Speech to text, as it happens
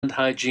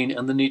hygiene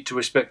and the need to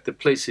respect the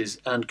places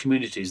and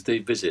communities they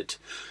visit.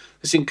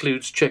 This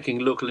includes checking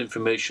local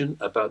information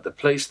about the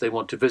place they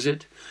want to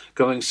visit,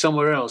 going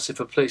somewhere else if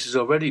a place is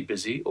already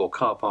busy or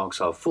car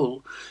parks are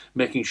full,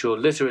 making sure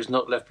litter is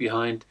not left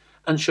behind,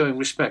 and showing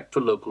respect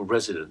for local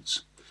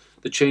residents.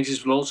 The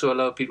changes will also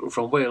allow people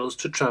from Wales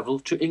to travel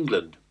to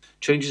England.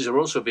 Changes are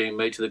also being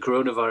made to the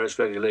coronavirus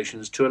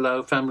regulations to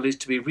allow families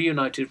to be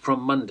reunited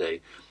from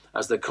Monday,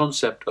 as the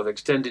concept of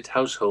extended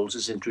households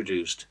is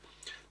introduced.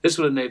 This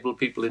will enable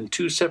people in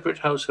two separate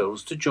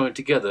households to join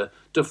together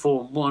to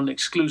form one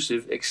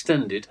exclusive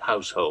extended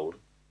household.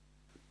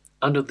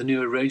 Under the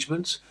new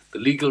arrangements, the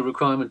legal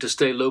requirement to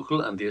stay local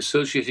and the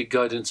associated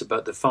guidance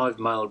about the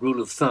 5-mile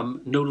rule of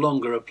thumb no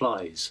longer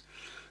applies.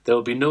 There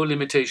will be no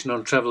limitation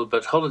on travel,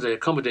 but holiday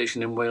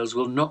accommodation in Wales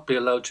will not be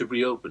allowed to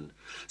reopen.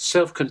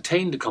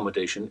 Self-contained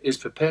accommodation is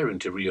preparing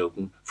to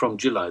reopen from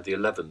July the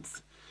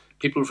 11th.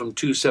 People from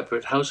two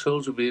separate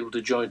households will be able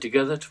to join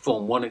together to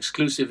form one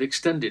exclusive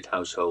extended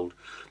household,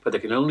 but they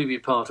can only be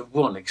part of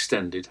one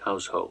extended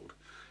household.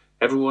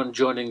 Everyone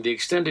joining the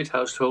extended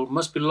household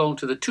must belong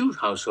to the two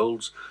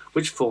households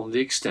which form the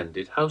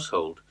extended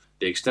household.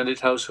 The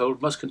extended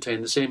household must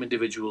contain the same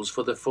individuals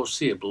for the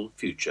foreseeable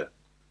future.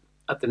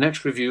 At the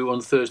next review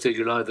on Thursday,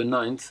 July the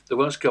 9th, the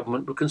Welsh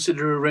Government will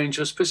consider a range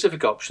of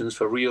specific options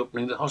for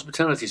reopening the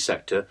hospitality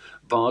sector,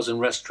 bars and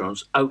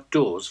restaurants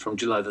outdoors from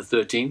July the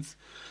 13th,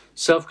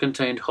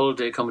 self-contained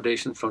holiday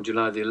accommodation from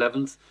July the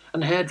 11th,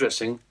 and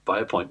hairdressing by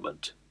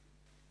appointment.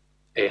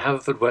 A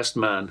Haverfordwest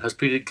man has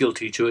pleaded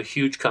guilty to a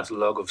huge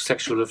catalogue of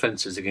sexual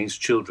offences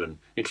against children,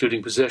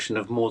 including possession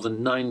of more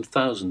than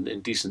 9,000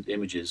 indecent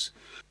images.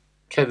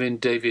 Kevin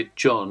David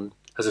John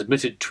has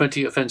admitted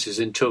 20 offences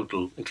in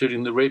total,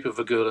 including the rape of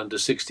a girl under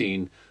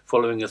 16,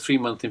 following a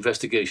 3-month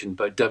investigation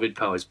by David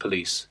Powers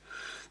Police.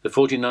 The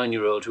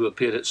 49-year-old, who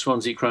appeared at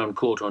Swansea Crown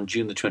Court on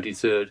June the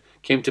 23rd,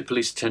 came to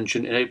police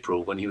attention in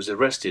April when he was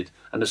arrested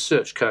and a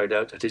search carried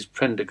out at his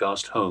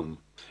Prendergast home.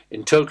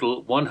 In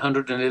total,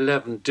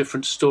 111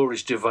 different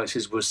storage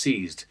devices were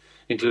seized,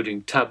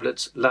 including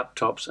tablets,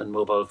 laptops and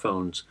mobile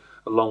phones,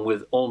 along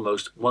with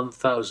almost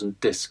 1,000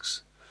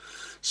 discs.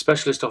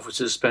 Specialist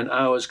officers spent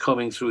hours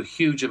combing through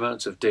huge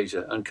amounts of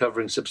data,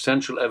 uncovering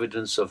substantial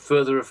evidence of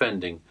further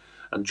offending,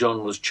 and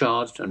John was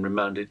charged and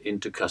remanded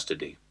into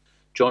custody.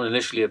 John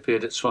initially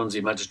appeared at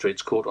Swansea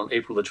Magistrates Court on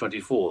April the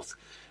 24th,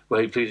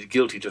 where he pleaded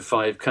guilty to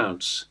 5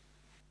 counts.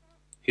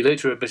 He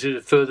later admitted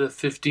a further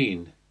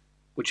 15,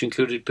 which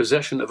included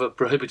possession of a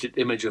prohibited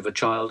image of a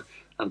child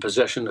and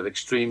possession of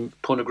extreme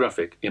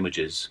pornographic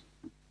images.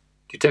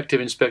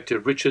 Detective Inspector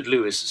Richard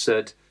Lewis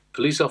said,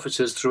 "Police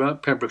officers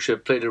throughout Pembrokeshire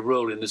played a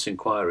role in this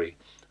inquiry,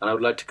 and I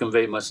would like to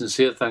convey my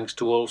sincere thanks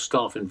to all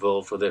staff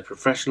involved for their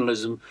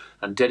professionalism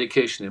and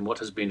dedication in what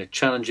has been a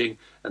challenging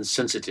and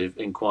sensitive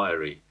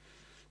inquiry."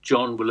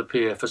 John will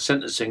appear for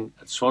sentencing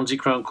at Swansea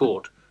Crown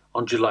Court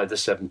on July the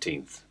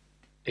 17th.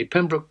 A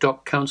Pembroke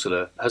Dock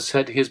councillor has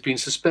said he has been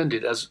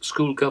suspended as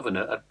school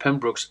governor at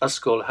Pembroke's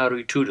Ysgol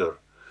Harry Tudor.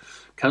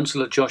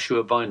 Councillor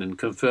Joshua Bynon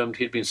confirmed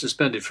he had been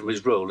suspended from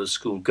his role as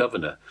school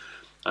governor.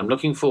 "I'm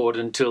looking forward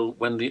until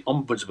when the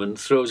Ombudsman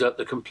throws out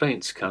the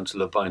complaints,"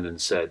 Councillor Bynon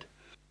said.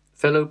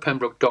 Fellow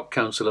Pembroke Dock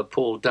councillor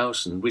Paul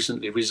Dowson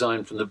recently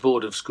resigned from the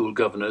Board of School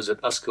Governors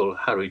at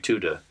Ysgol Harry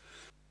Tudor.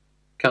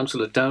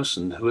 Councillor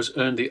Dowson, who has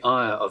earned the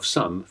ire of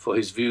some for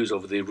his views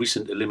over the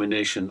recent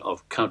elimination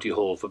of County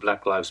Hall for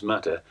Black Lives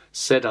Matter,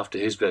 said after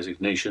his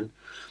resignation,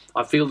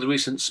 "I feel the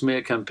recent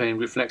smear campaign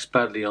reflects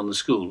badly on the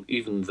school,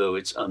 even though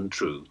it's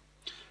untrue."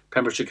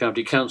 Pembrokeshire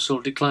County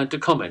Council declined to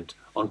comment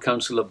on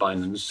Councillor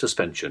Bynon's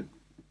suspension.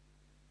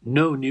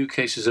 No new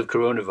cases of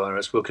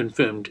coronavirus were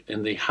confirmed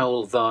in the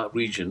Hywel Dda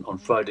region on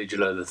Friday,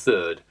 July the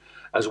 3rd,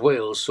 as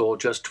Wales saw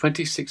just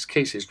 26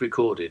 cases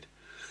recorded.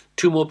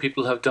 2 more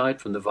people have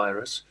died from the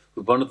virus,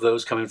 with one of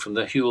those coming from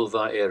the Hywel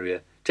Dda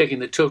area, taking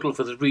the total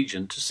for the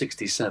region to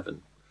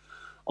 67.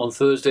 On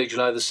Thursday,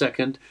 July the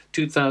 2nd,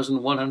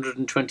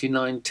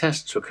 2,129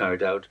 tests were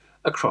carried out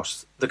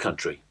across the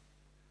country.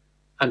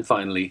 And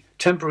finally,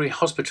 temporary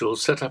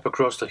hospitals set up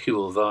across the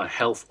Hywel Dda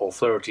Health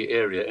Authority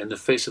area in the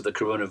face of the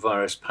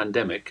coronavirus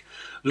pandemic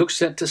look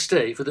set to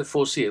stay for the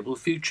foreseeable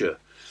future.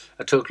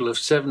 A total of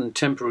 7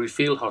 temporary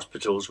field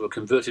hospitals were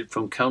converted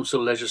from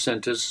council leisure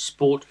centres,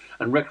 sport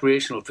and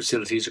recreational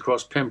facilities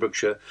across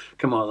Pembrokeshire,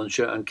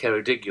 Carmarthenshire and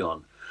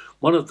Ceredigion.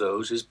 One of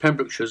those is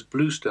Pembrokeshire's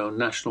Bluestone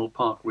National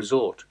Park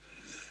Resort.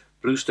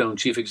 Bluestone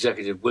Chief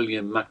Executive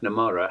William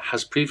McNamara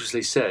has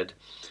previously said,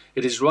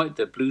 "It is right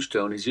that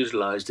Bluestone is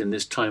utilised in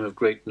this time of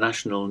great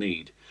national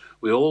need.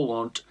 We all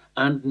want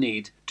and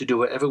need to do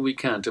whatever we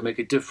can to make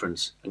a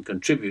difference and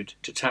contribute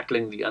to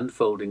tackling the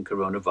unfolding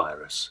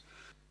coronavirus."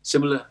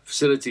 Similar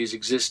facilities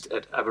exist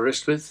at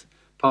Aberystwyth,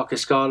 Parc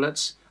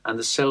Escarlets and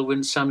the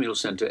Selwyn Samuel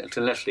Centre at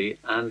Llanelli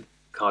and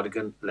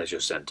Cardigan Leisure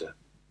Centre.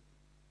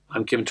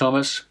 I'm Kim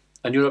Thomas,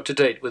 and you're up to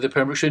date with the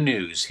Pembrokeshire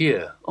News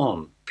here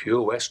on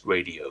Pure West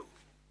Radio.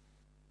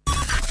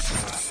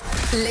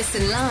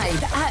 Listen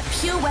live at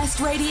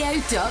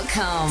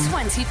purewestradio.com.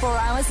 24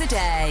 hours a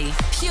day.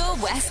 Pure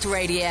West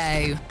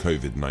Radio.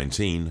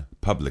 COVID-19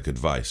 public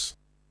advice.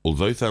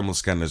 Although thermal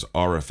scanners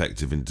are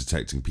effective in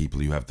detecting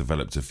people who have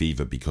developed a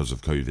fever because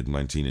of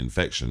COVID-19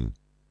 infection,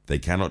 they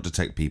cannot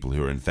detect people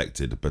who are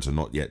infected but are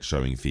not yet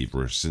showing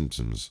feverish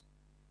symptoms.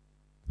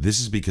 This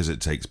is because it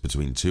takes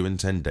between 2 and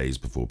 10 days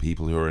before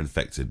people who are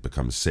infected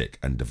become sick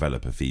and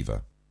develop a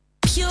fever.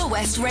 Pure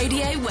West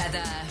Radio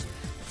weather.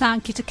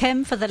 Thank you to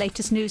Kim for the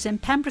latest news in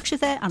Pembrokeshire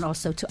there, and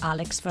also to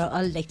Alex for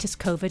our latest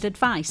COVID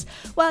advice.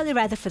 Well, the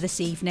weather for this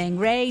evening,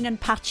 rain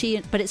and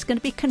patchy, but it's going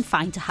to be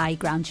confined to high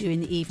ground during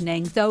the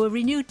evening, though a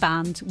renewed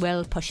band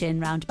will push in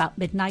round about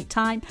midnight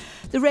time.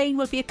 The rain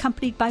will be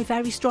accompanied by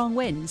very strong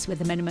winds with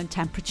a minimum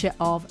temperature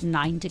of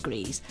 9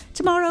 degrees.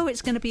 Tomorrow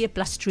it's going to be a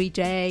blustery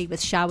day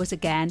with showers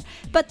again,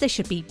 but there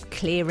should be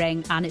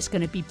clearing and it's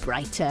going to be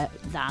brighter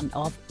than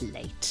of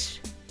late.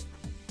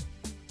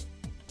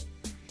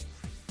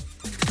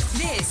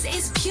 This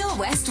is Pure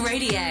West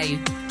Radio.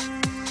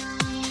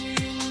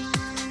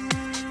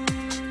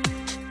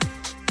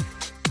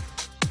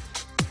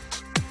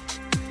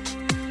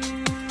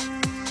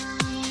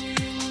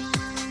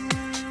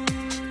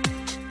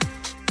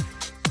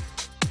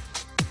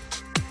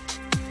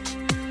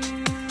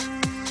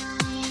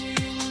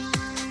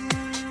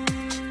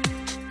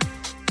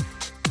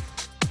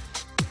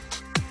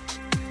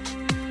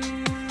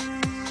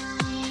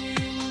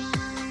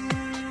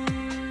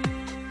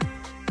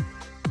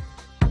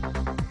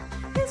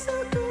 It's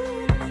so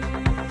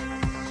good.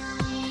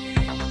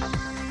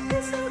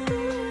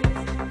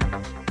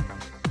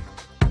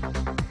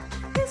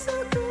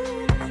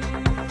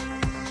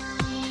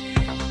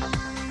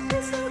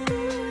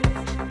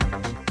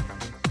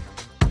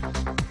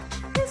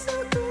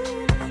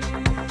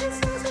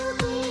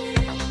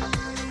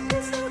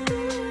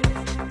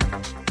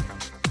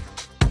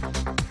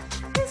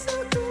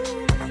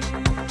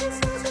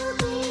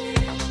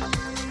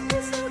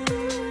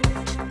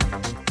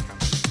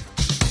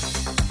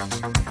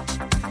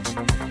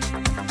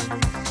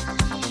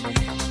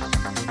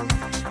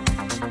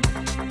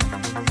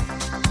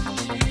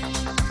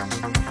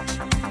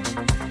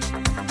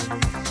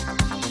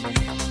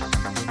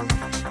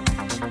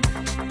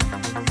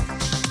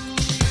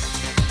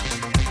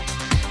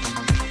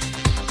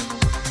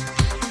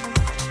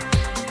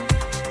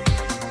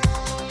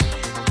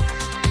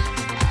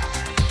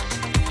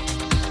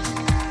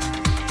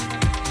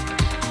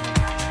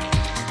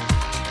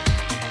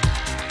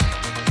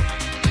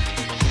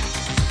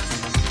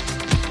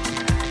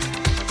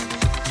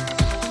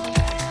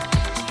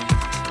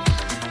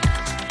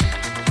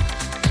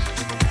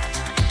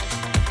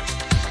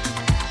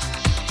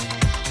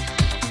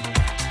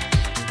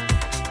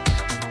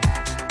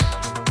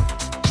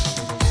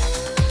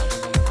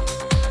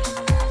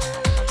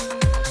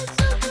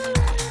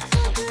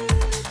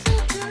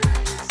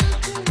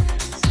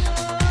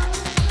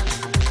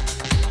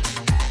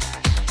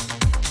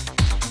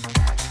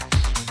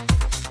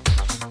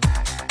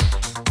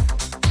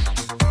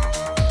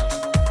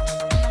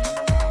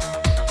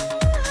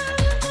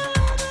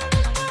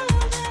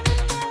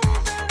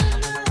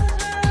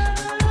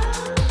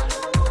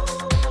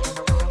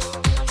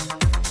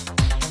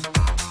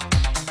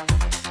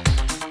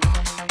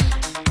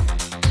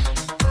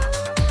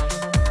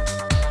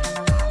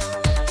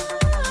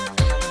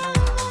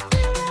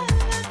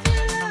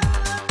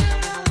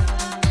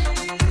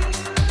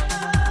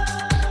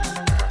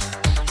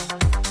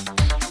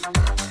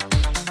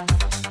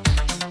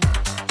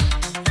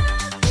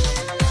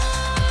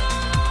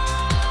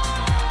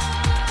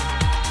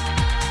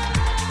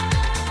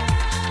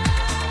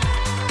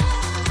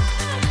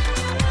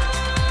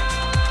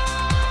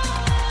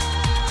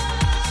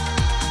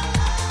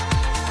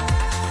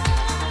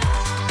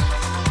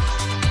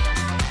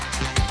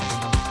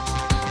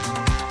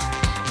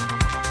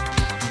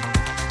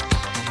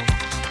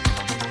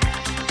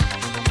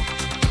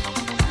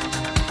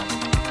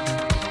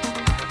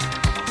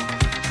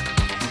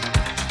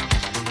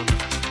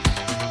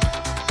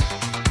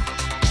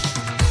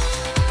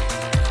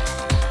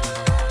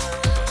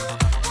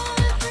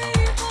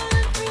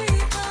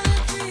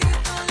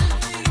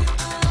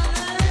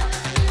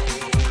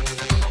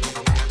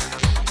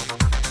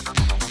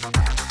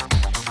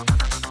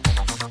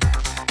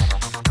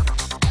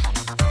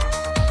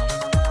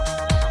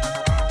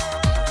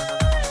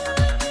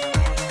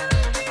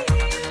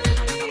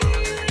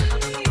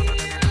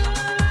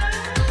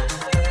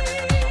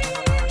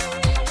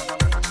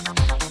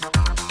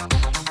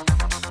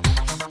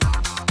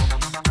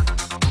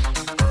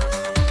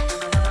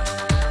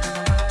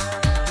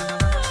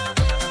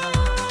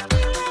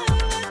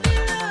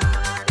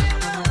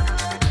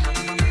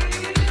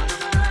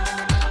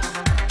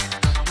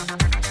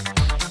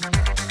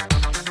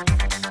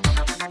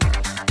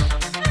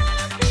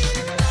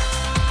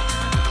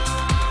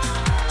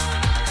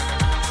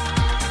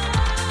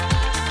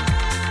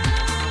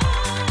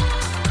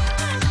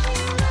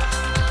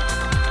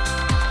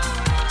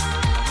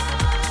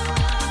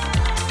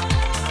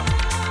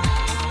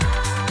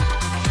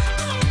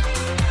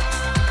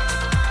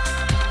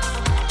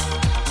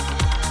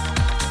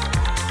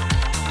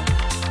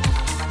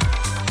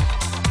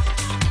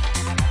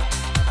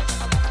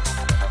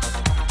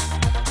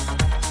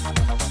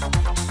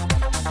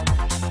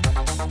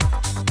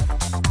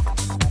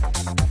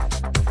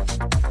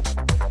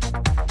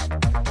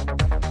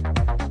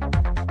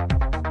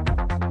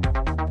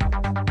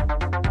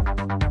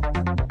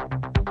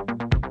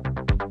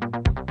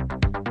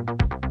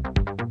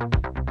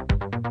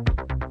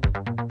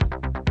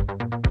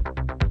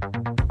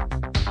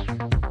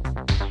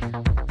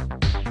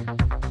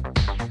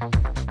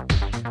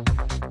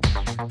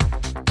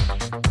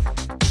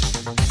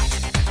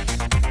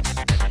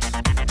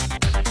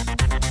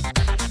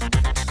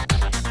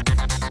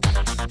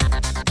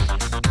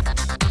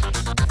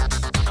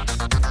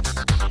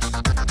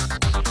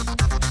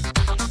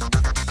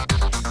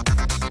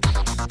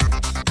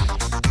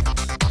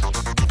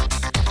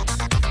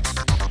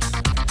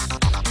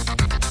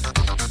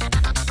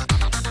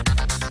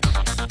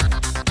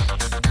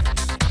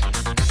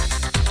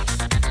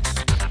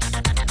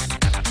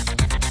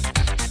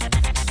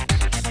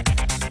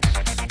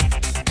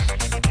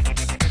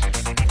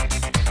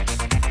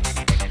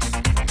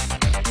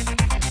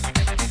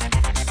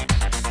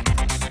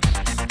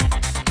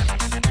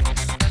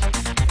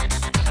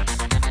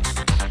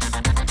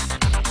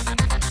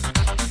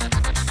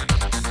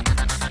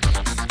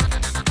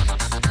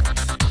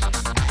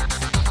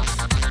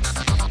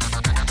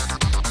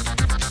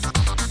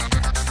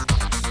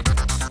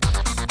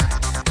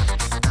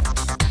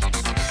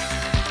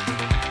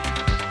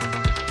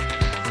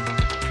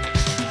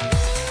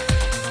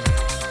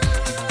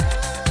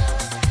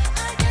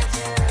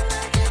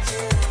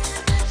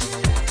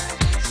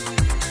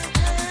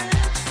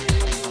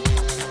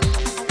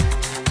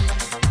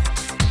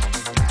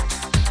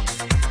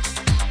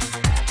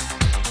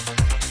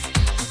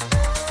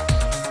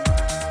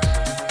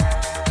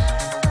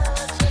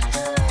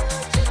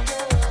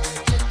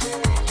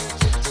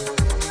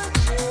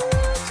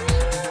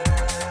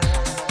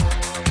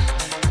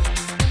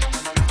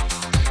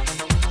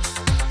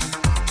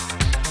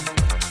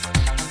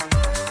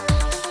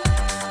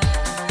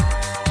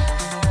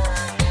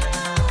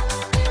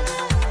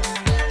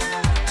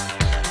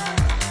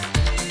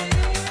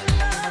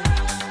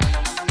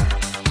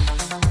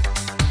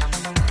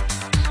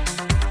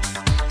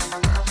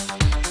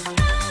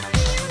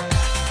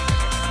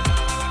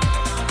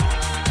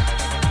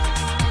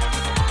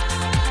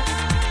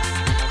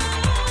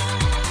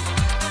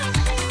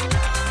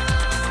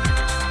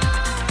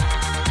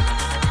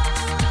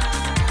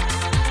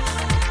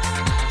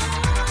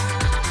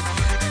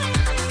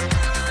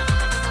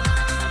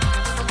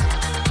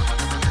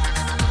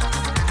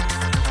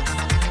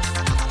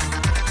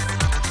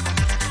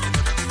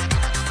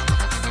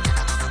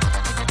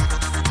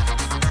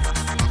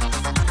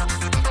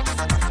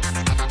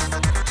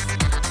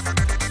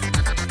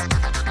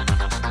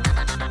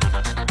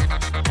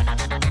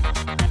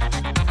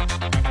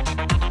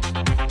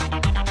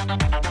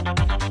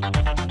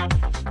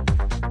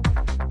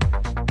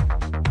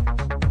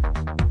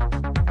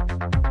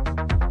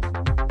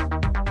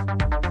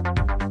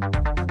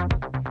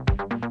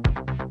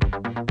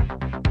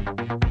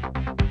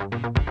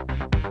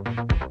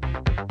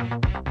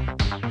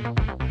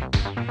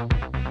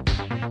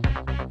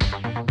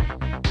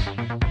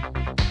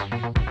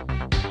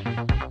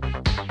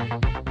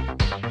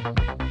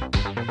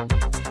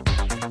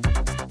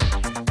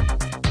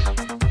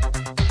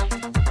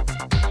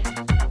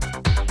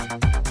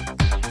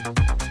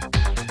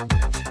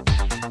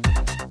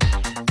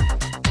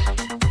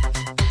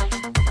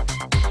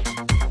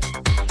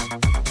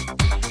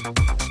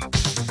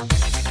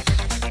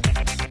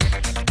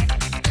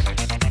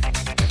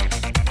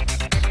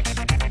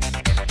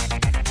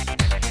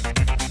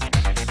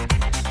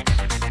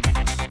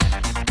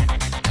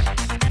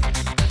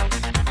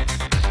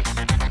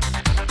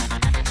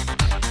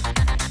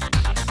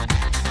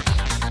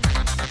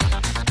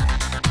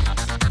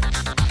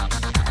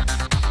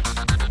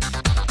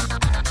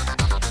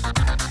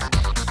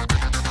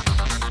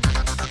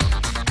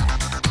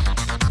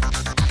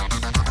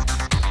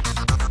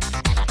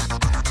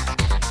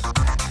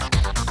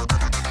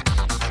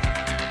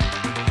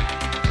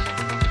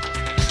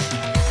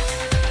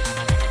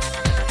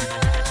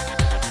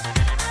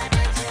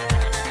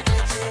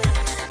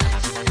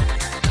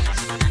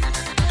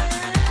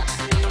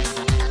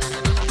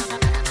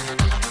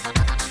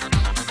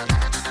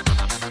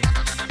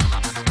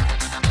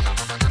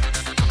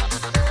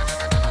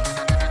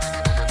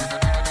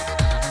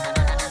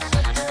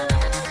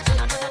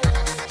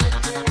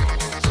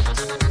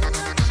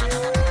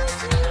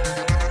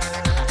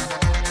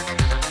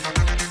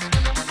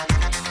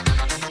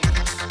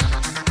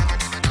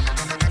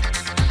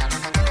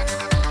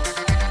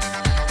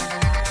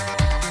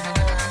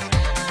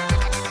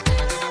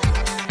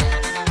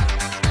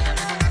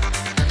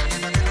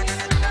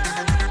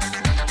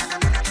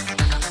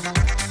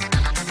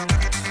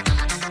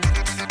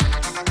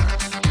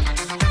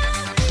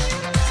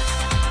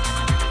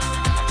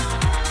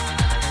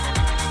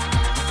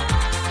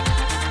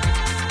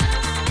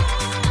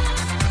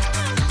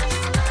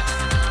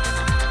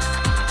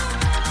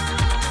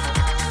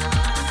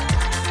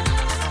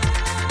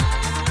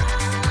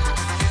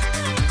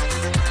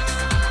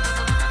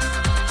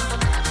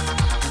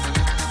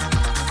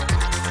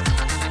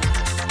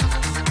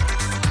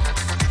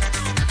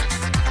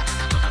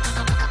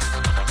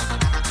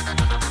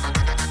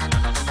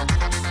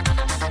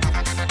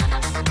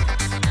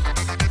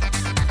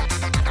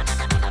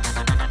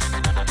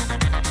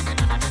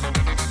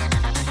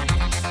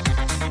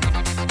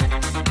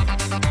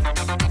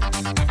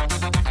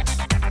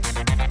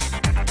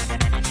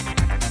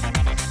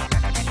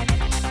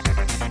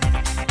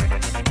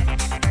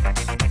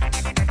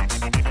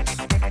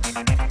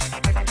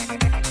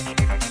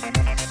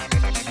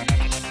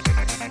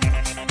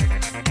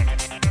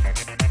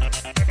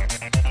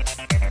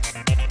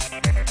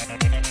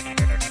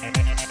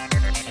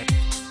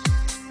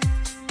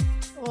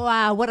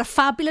 what a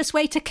fabulous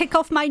way to kick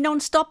off my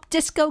non-stop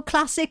disco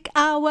classic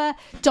hour.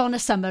 Donna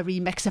Summer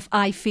remix of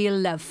I Feel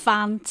Love.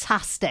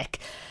 Fantastic.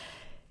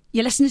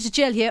 You're listening to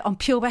Jill here on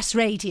Pure West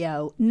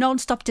Radio.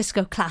 Non-stop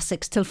disco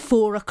classics till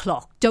 4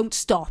 o'clock. Don't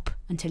stop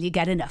until you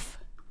get enough.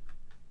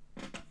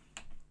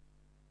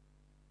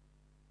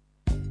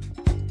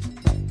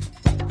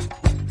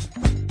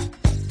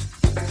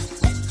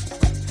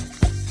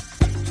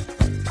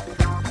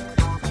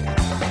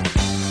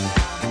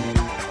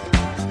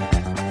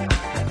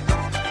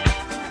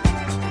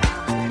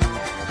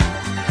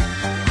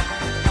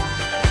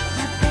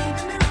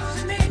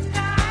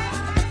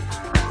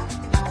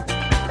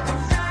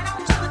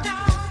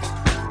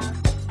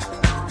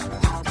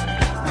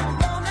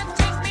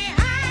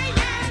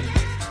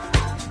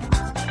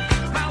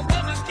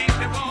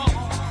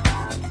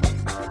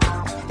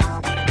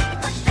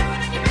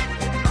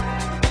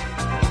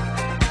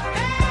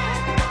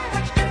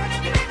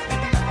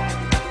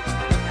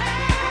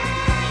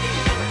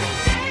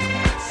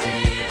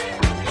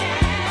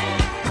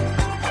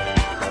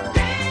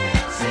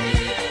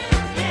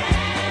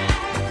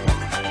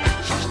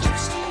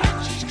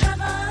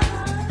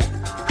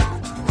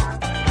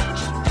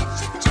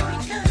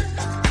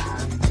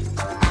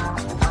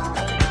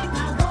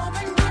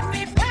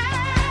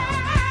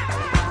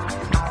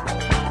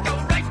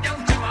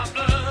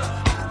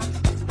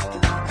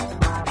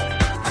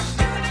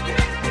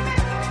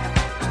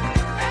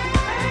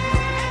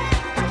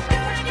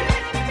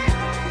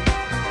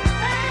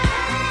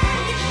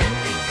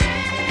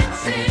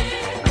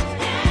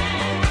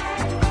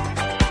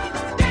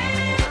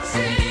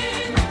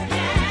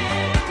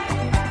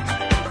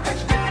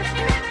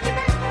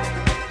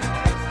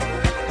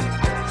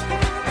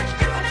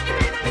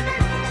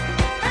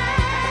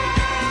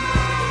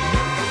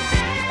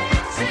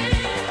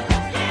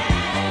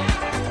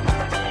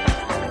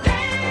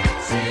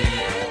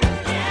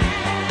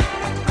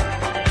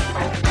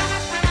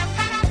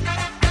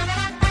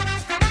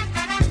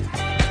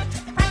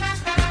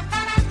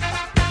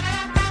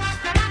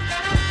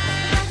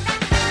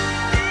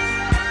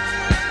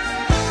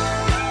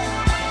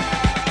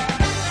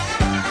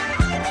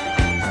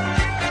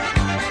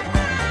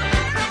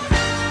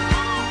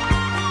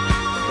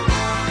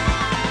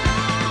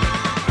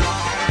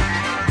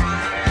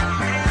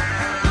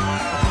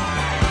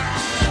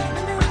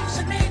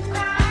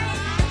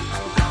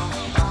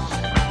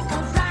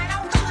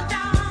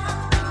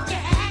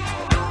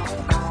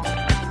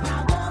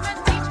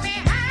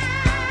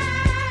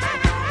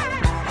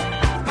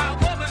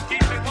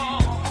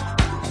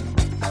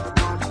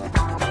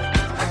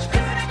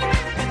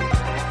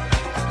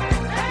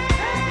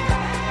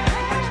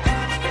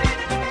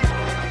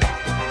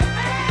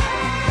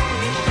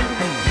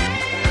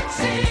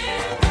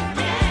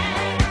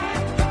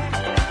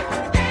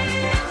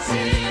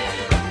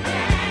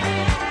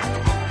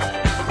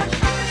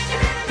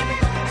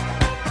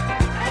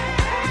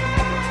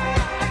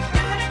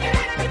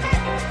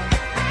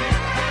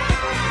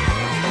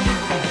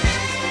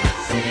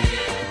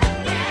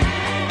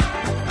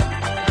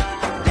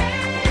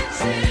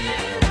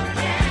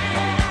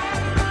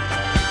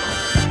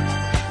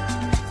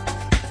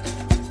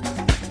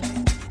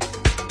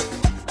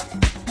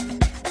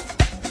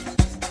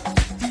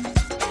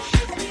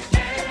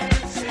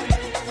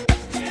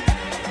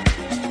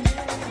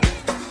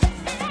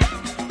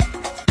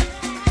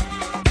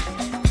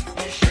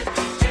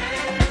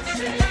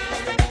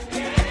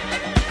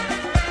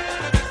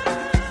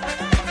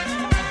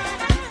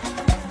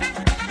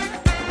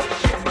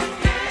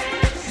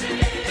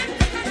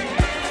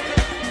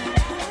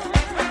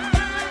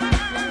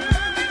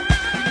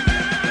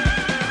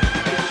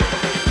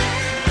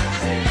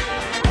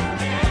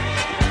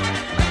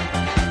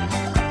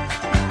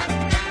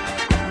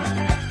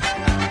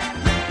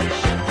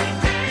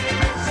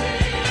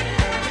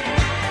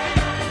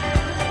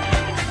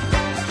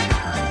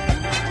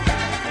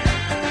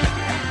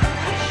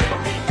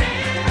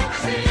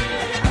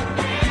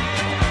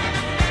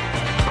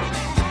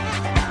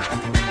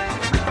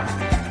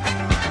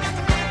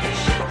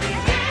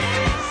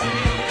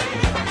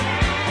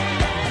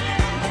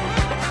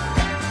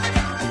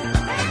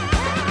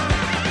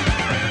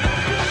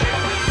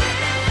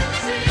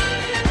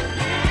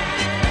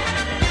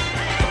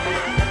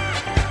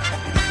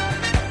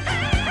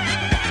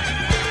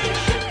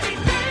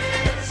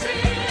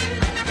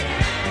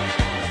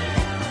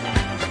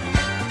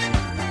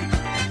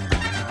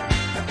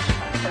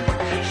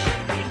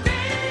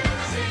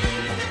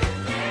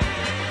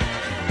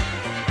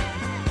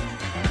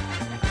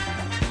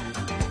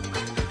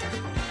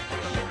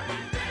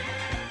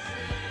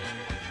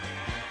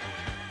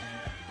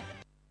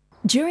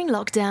 During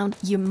lockdown,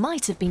 you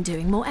might have been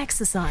doing more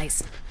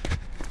exercise.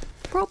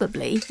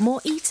 Probably more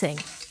eating.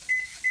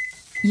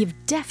 You've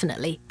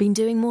definitely been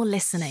doing more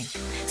listening.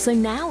 So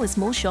now, as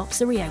more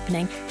shops are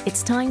reopening,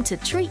 it's time to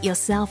treat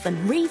yourself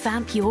and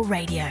revamp your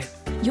radio.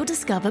 you'll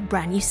discover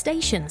brand new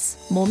stations,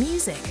 more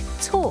music,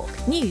 talk,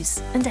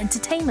 news and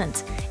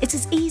entertainment. It's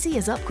as easy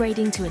as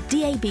upgrading to a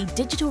DAB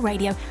digital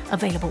radio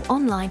available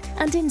online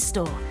and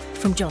in-store.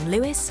 From John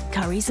Lewis,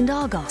 Currys and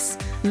Argos.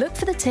 Look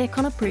for the tick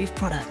on approved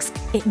products.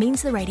 It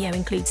means the radio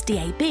includes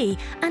DAB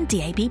and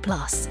DAB+.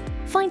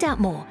 Find out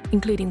more,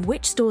 including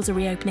which stores are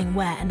reopening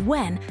where and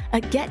when,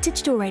 at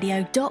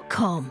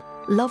getdigitalradio.com.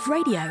 Love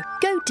radio.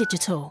 Go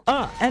digital.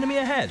 Ah, enemy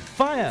ahead.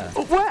 Fire.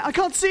 Oh, where? I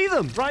can't see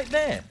them. Right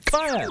there.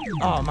 Fire.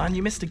 Oh, man,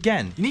 you missed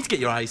again. You need to get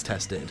your eyes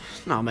tested.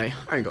 Nah, mate,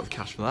 I ain't got the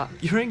cash for that.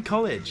 You're in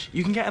college.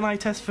 You can get an eye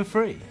test for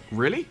free.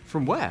 Really?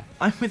 From where?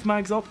 I'm with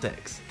Mags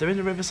Optics. They're in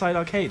the Riverside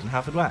Arcade in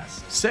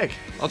Haverfordwest. Sick.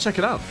 I'll check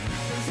it out.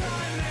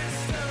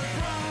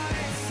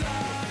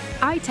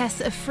 Eye tests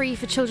are free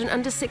for children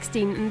under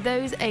 16 and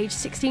those aged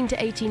 16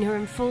 to 18 who are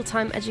in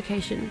full-time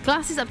education.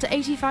 Glasses up to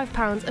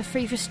 £85 are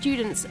free for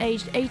students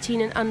aged 18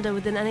 and under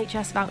with an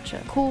NHS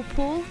voucher. Call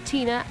Paul,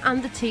 Tina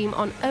and the team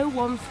on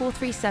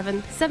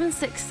 01437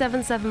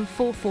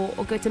 767744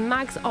 or go to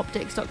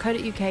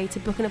magsoptics.co.uk to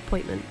book an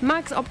appointment.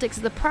 Mags Optics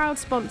are the proud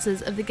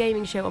sponsors of the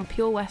gaming show on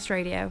Pure West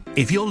Radio.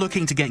 If you're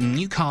looking to get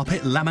new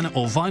carpet, laminate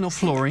or vinyl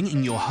flooring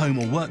in your home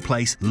or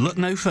workplace, look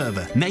no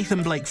further.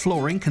 Nathan Blake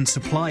Flooring can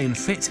supply and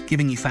fit,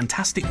 giving you fantastic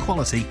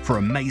quality for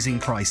amazing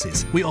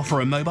prices. We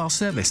offer a mobile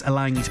service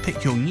allowing you to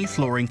pick your new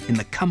flooring in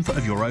the comfort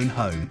of your own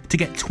home. To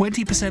get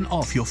 20%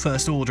 off your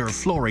first order of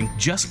flooring,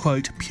 just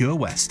quote Pure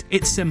West.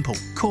 It's simple.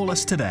 Call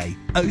us today.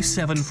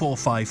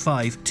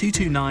 07455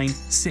 229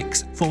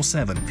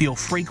 647 for your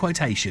free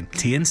quotation.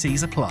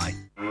 T&Cs apply.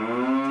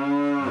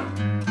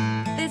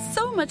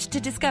 So much to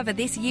discover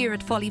this year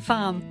at Folly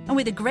Farm, and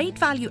with a great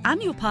value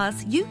annual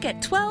pass you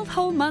get 12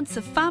 whole months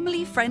of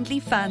family friendly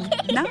fun.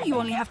 Now you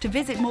only have to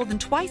visit more than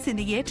twice in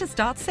a year to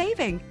start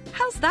saving.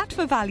 How's that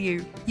for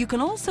value? You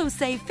can also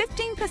save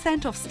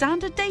 15% off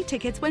standard day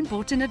tickets when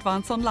bought in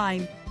advance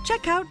online.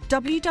 Check out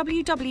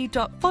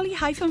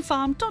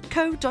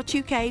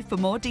www.folly-farm.co.uk for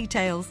more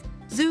details.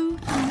 Zoo,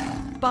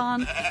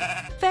 barn,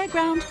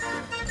 fairground,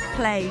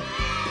 play.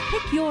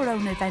 Pick your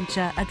own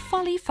adventure at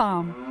Folly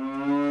Farm.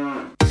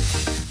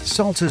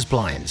 Salters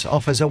Blinds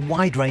offers a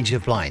wide range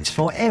of blinds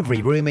for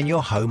every room in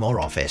your home or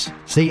office.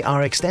 See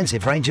our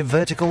extensive range of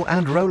vertical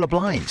and roller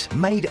blinds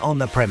made on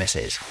the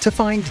premises to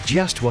find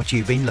just what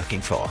you've been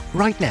looking for.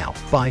 Right now,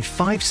 buy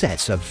 5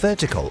 sets of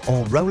vertical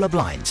or roller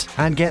blinds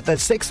and get the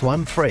 6th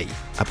one free.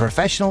 A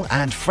professional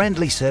and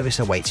friendly service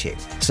awaits you.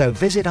 So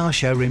visit our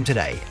showroom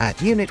today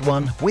at Unit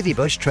 1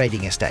 Withybush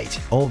Trading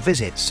Estate or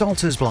visit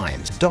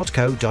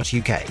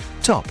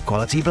saltersblinds.co.uk. Top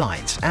quality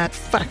blinds at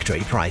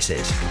factory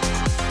prices.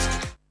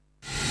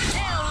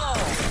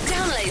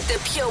 The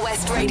Pure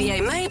West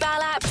Radio mobile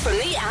app from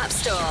the App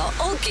Store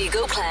or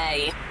Google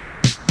Play.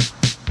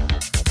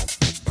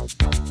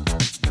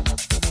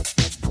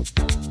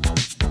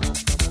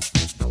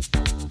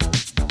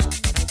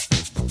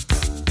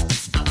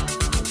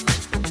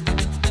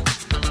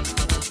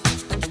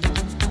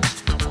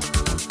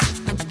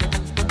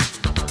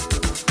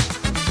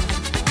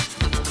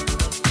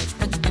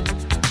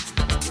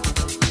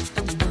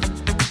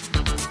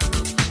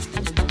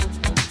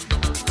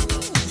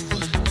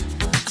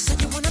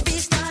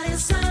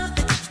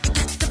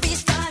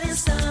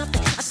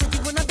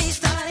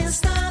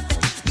 Stop.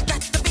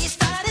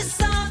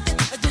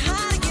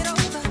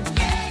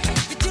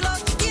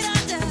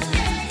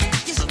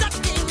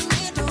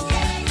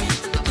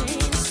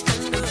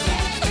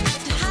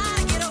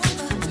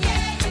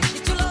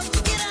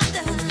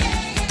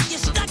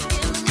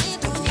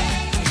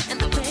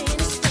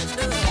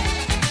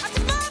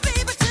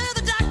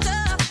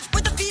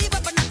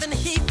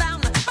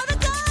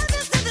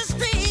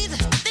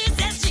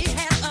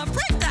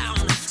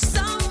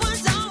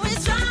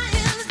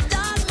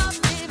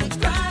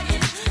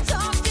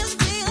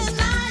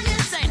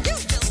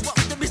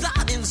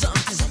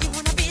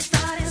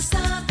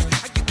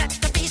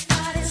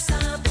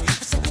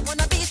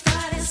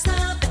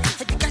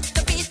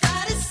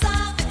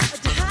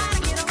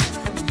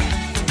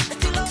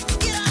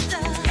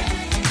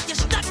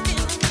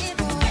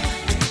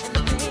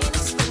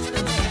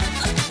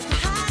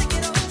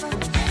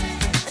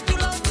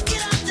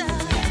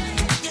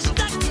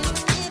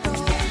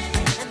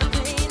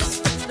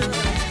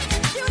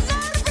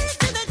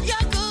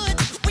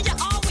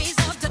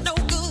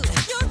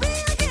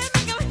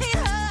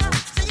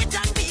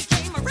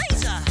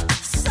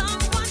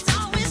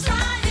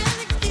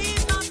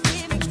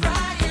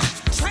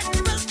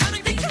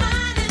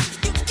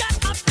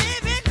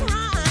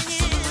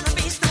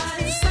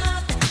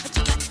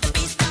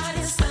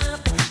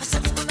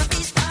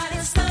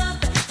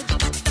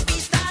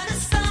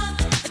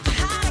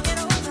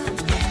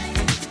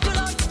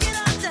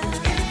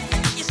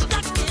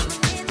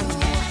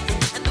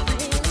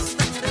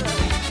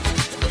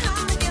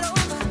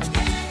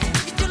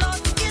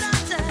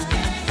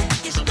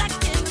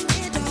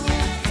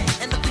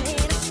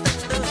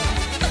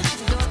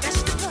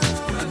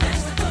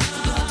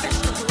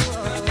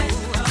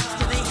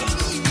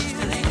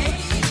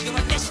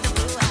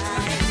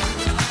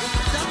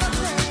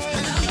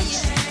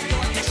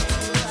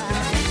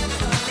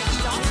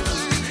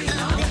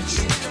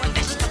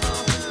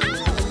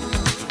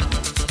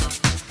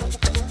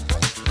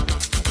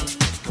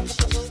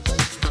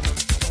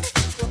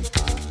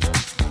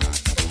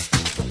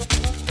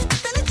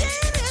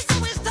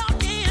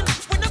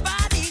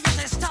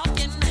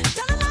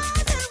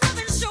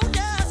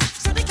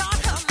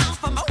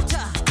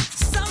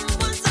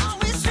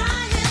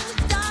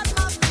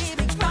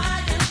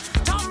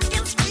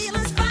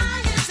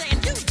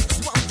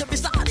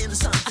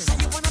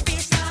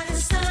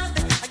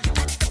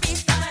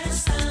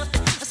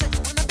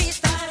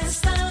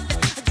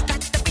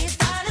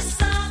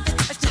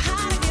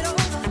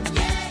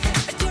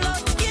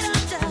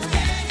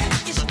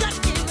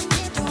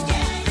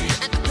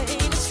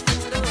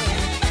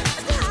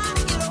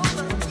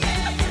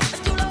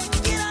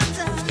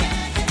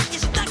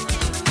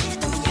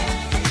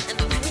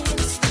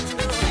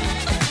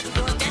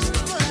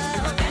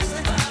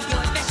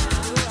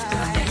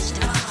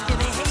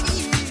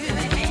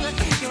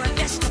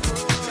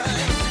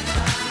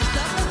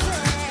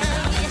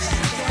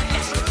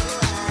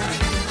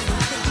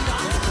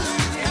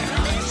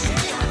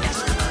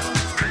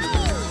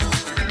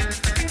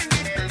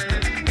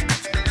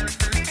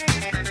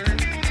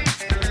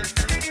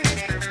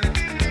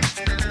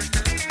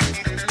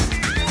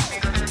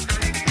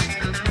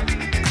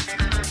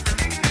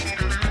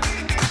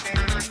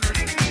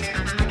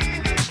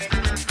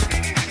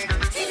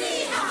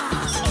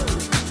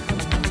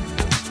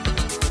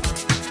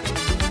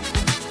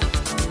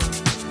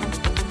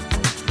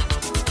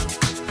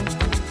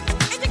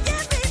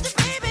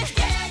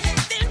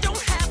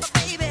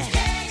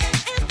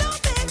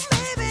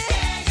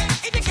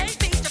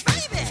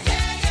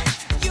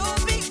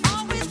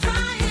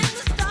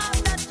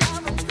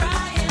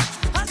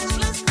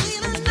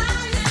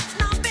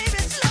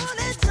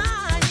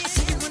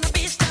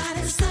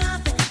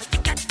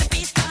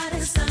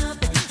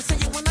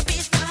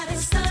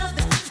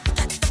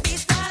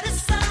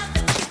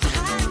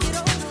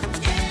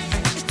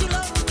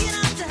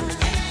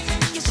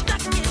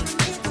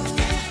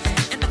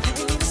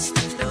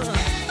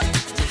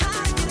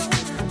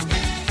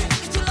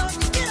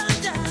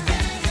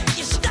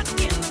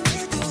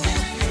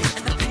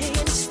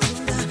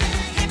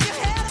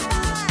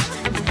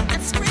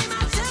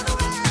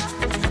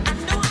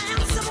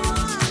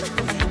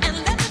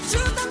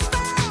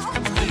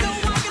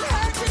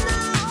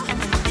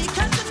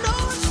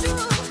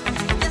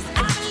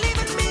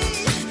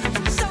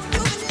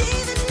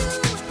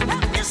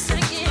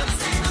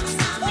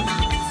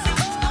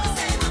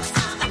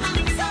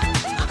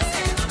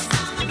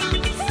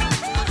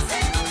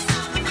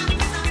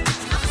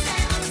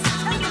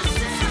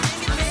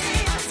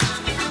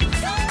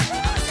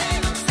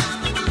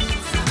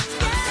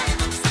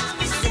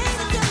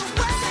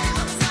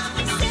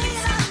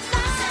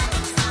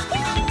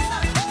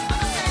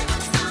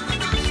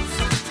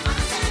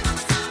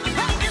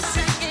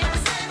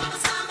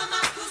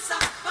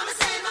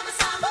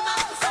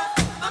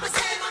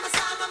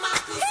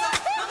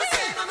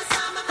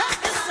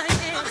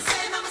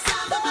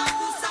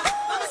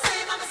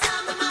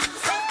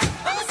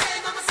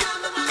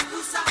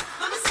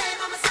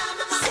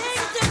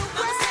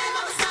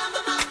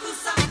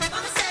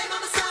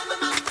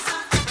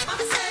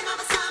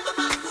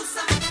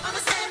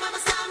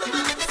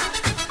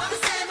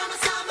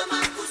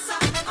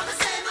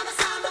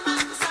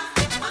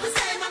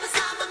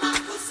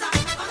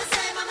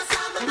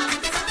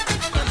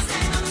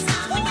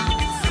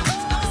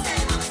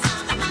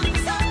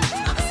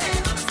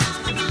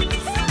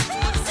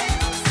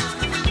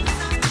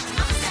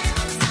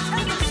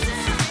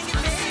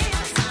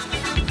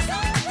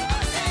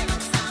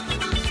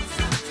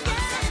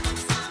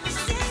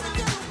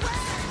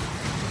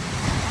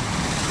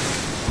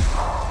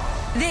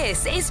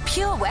 This is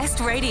Pure West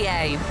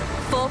Radio.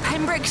 For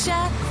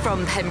Pembrokeshire,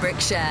 from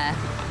Pembrokeshire.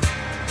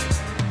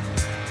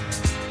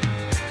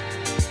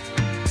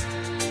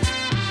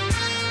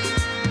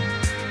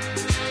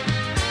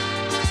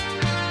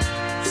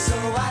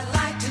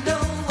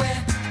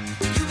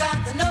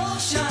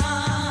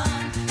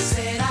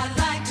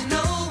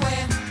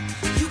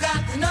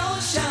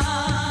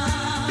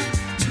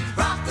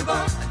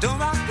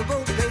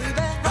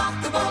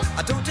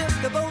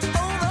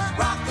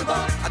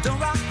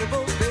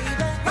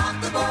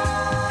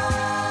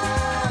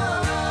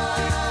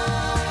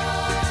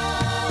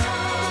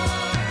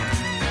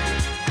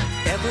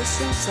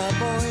 Since our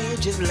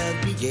voyage of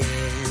love began,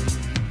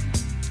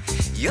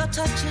 your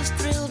touch has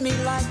thrilled me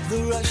like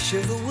the rush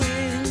of the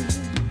wind,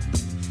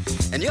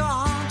 and your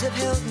arms have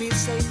held me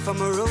safe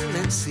from a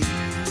rolling sea.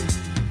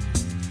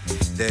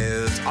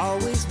 There's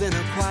always been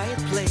a quiet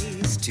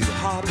place to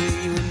harbor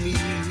you and me.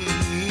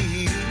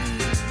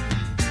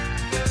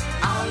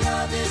 Our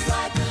love is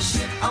like a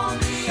ship on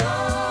the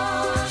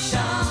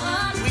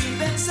ocean. We've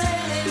been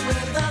sailing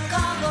with a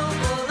cargo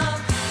full of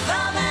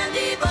love and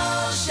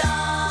devotion.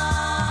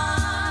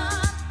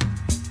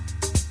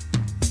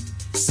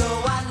 So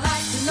I'd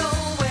like to know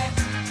where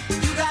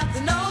you got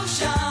the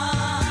notion.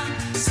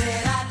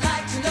 Said I'd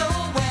like to know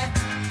where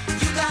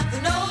you got the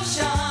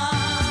notion.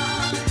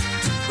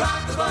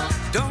 Rock the boat,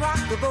 don't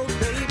rock the boat,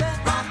 baby.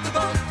 Rock the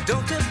boat,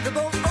 don't tip the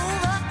boat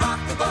over. Rock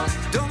the boat,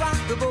 don't rock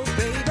the boat,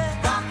 baby.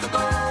 Rock the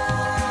boat.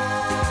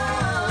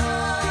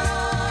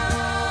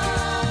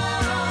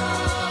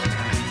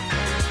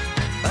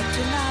 Up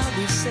to now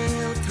we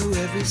sailed through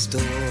every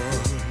storm,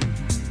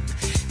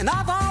 and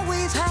I've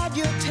always had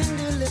your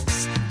tender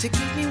lips to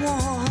keep me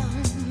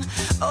warm.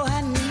 Oh,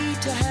 I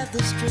need to have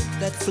the strength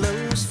that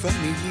flows from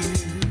you.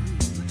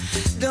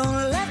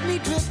 Don't let me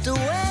drift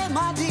away,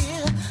 my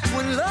dear,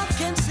 when love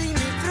can see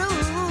me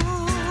through.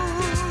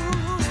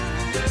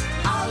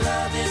 Our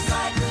love is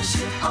like a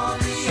ship on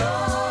the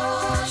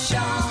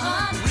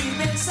ocean. We've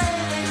been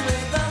sailing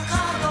with a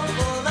cargo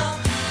full of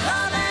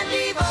love and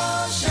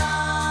devotion.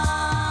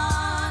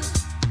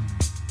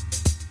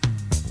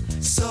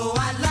 So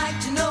I'd like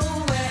to know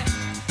where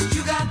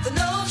you got the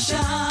notion.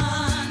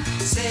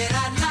 Said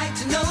I'd like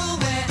to know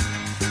where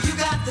you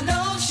got the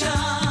notion.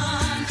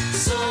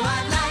 So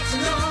I'd like to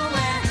know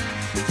where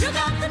you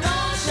got the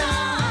notion.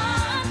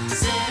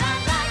 Said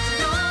I'd like to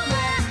know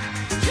where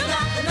you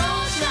got the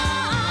notion.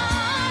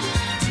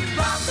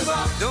 Rock the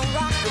boat, don't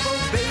rock the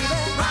boat, baby.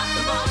 Rock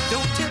the boat,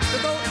 don't tip the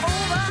boat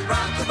over.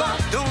 Rock the boat,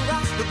 don't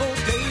rock the boat,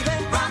 baby.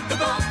 Rock the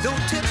boat,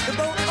 don't tip the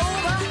boat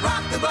over.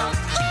 Rock the boat,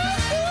 ooh,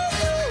 ooh,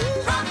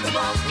 ooh. Rock the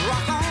boat,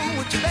 rock on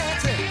with your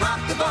Betsy.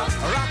 Rock the boat,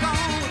 rock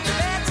on with your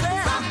Betsy.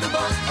 Rock the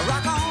boat,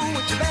 rock on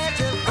with your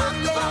Betsy. Rock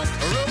the boat,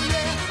 roll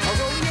yeah,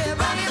 roll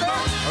yeah, rock the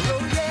boat,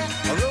 roll yeah,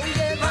 roll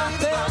yeah, rock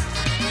the boat.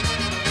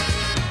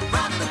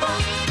 Rock the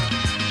boat,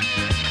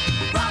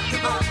 rock the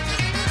boat,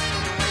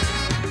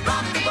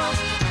 rock the boat,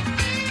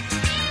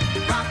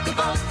 rock the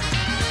boat,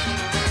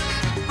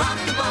 rock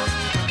the boat,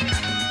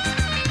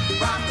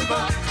 rock the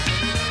boat,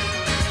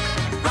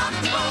 rock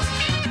the boat,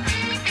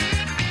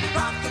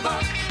 rock the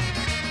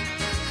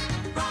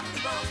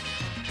boat,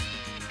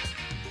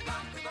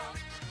 rock the boat.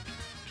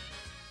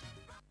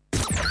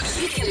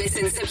 You can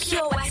listen to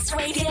Pure West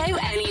Radio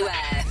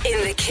anywhere. In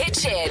the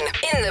kitchen,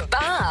 in the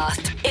bath,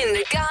 in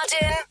the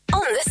garden,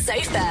 on the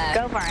sofa.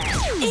 Go for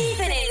it.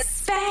 Even in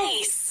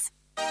space.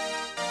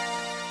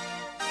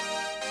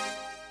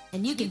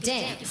 And you can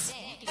dance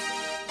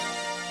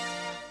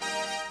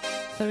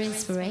for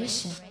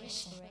inspiration.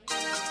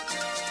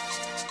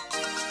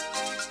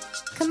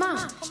 Come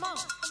on.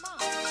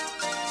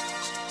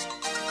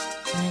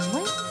 I'm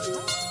waiting.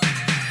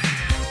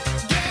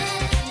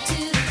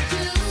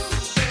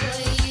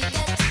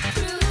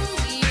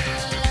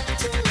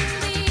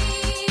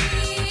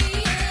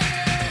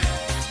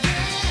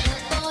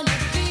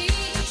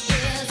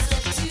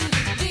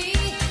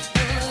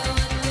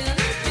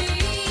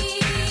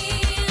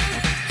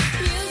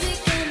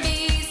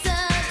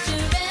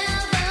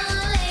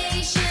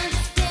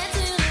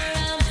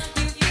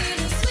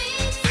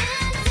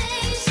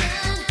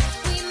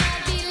 We might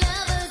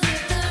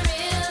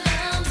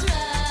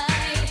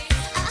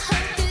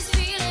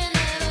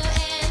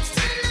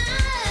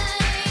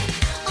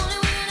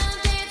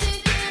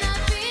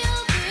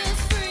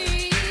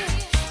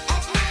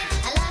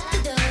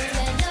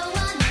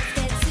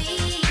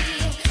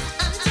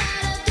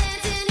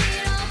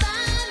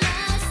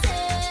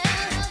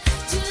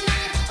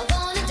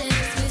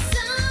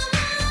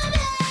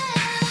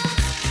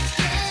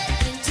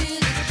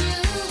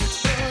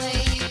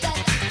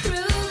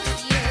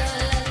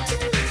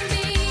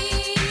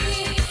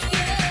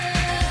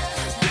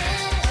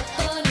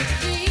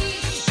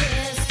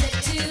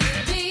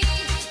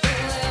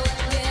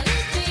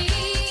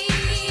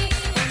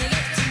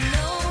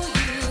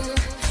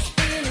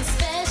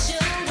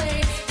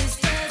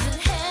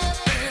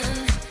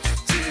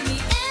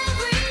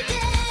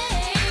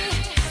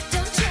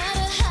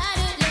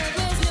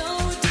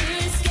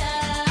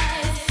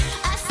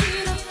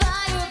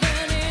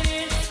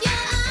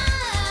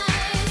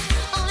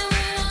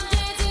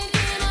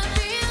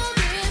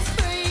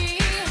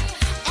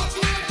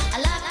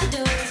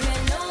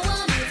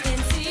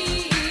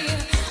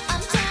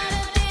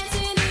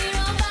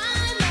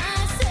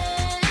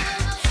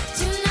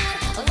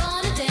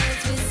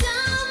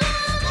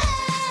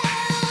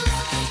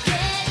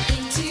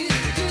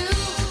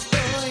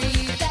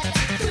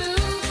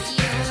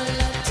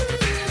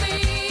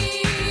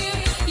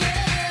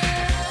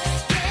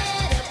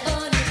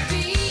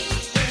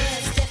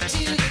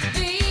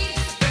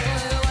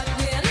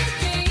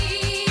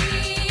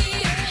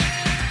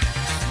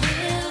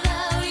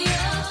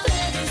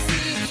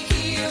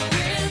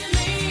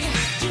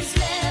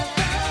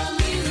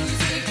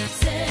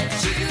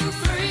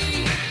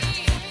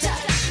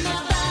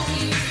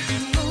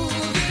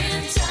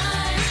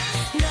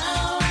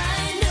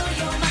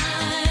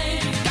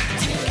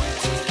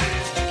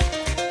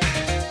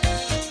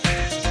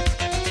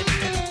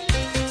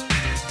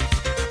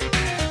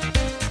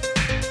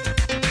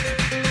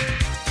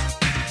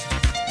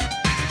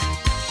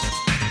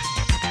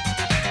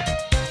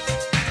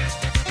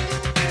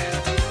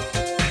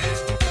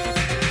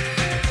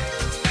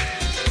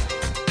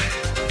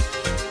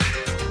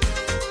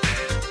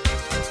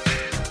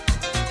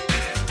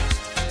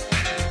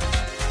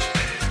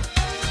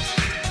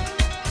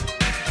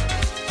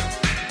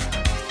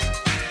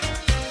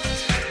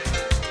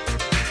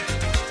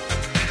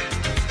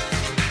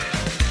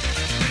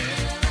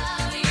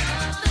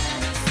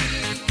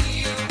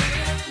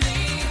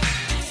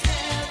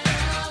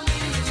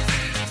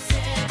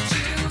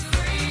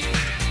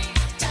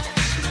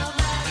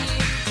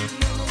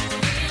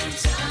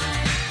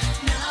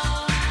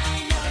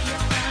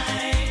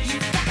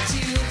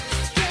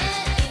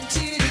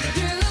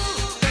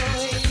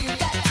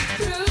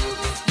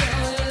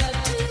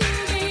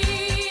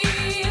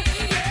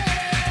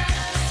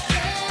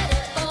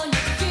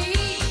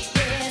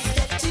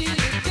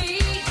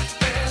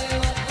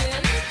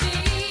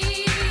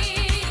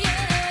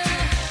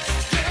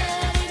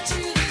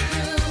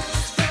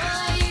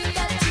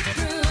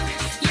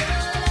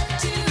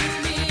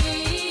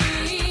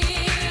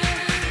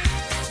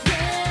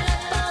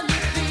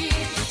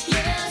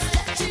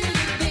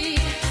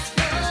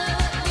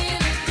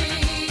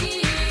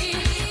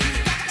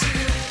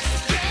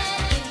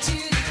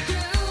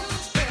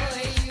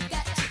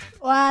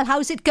Well,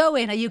 how's it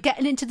going? Are you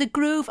getting into the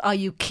groove? Are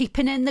you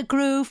keeping in the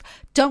groove?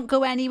 Don't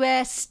go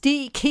anywhere.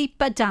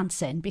 Keep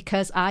dancing,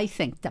 because I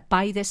think that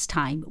by this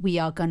time we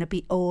are going to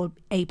be all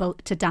able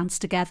to dance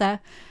together.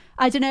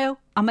 I don't know.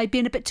 Am I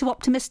being a bit too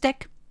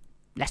optimistic?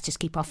 Let's just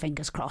keep our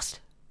fingers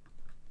crossed.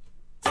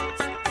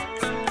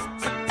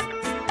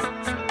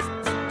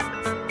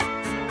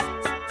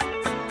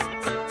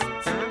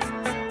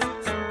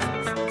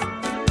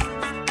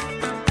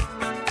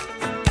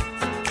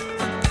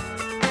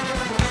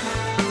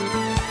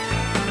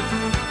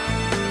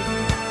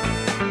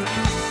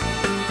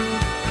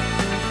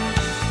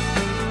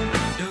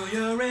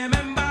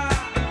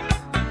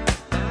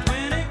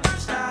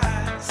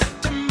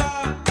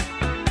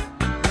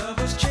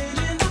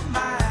 Changing the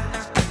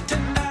minds,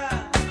 tender,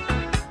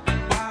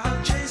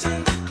 while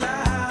chasing the clouds.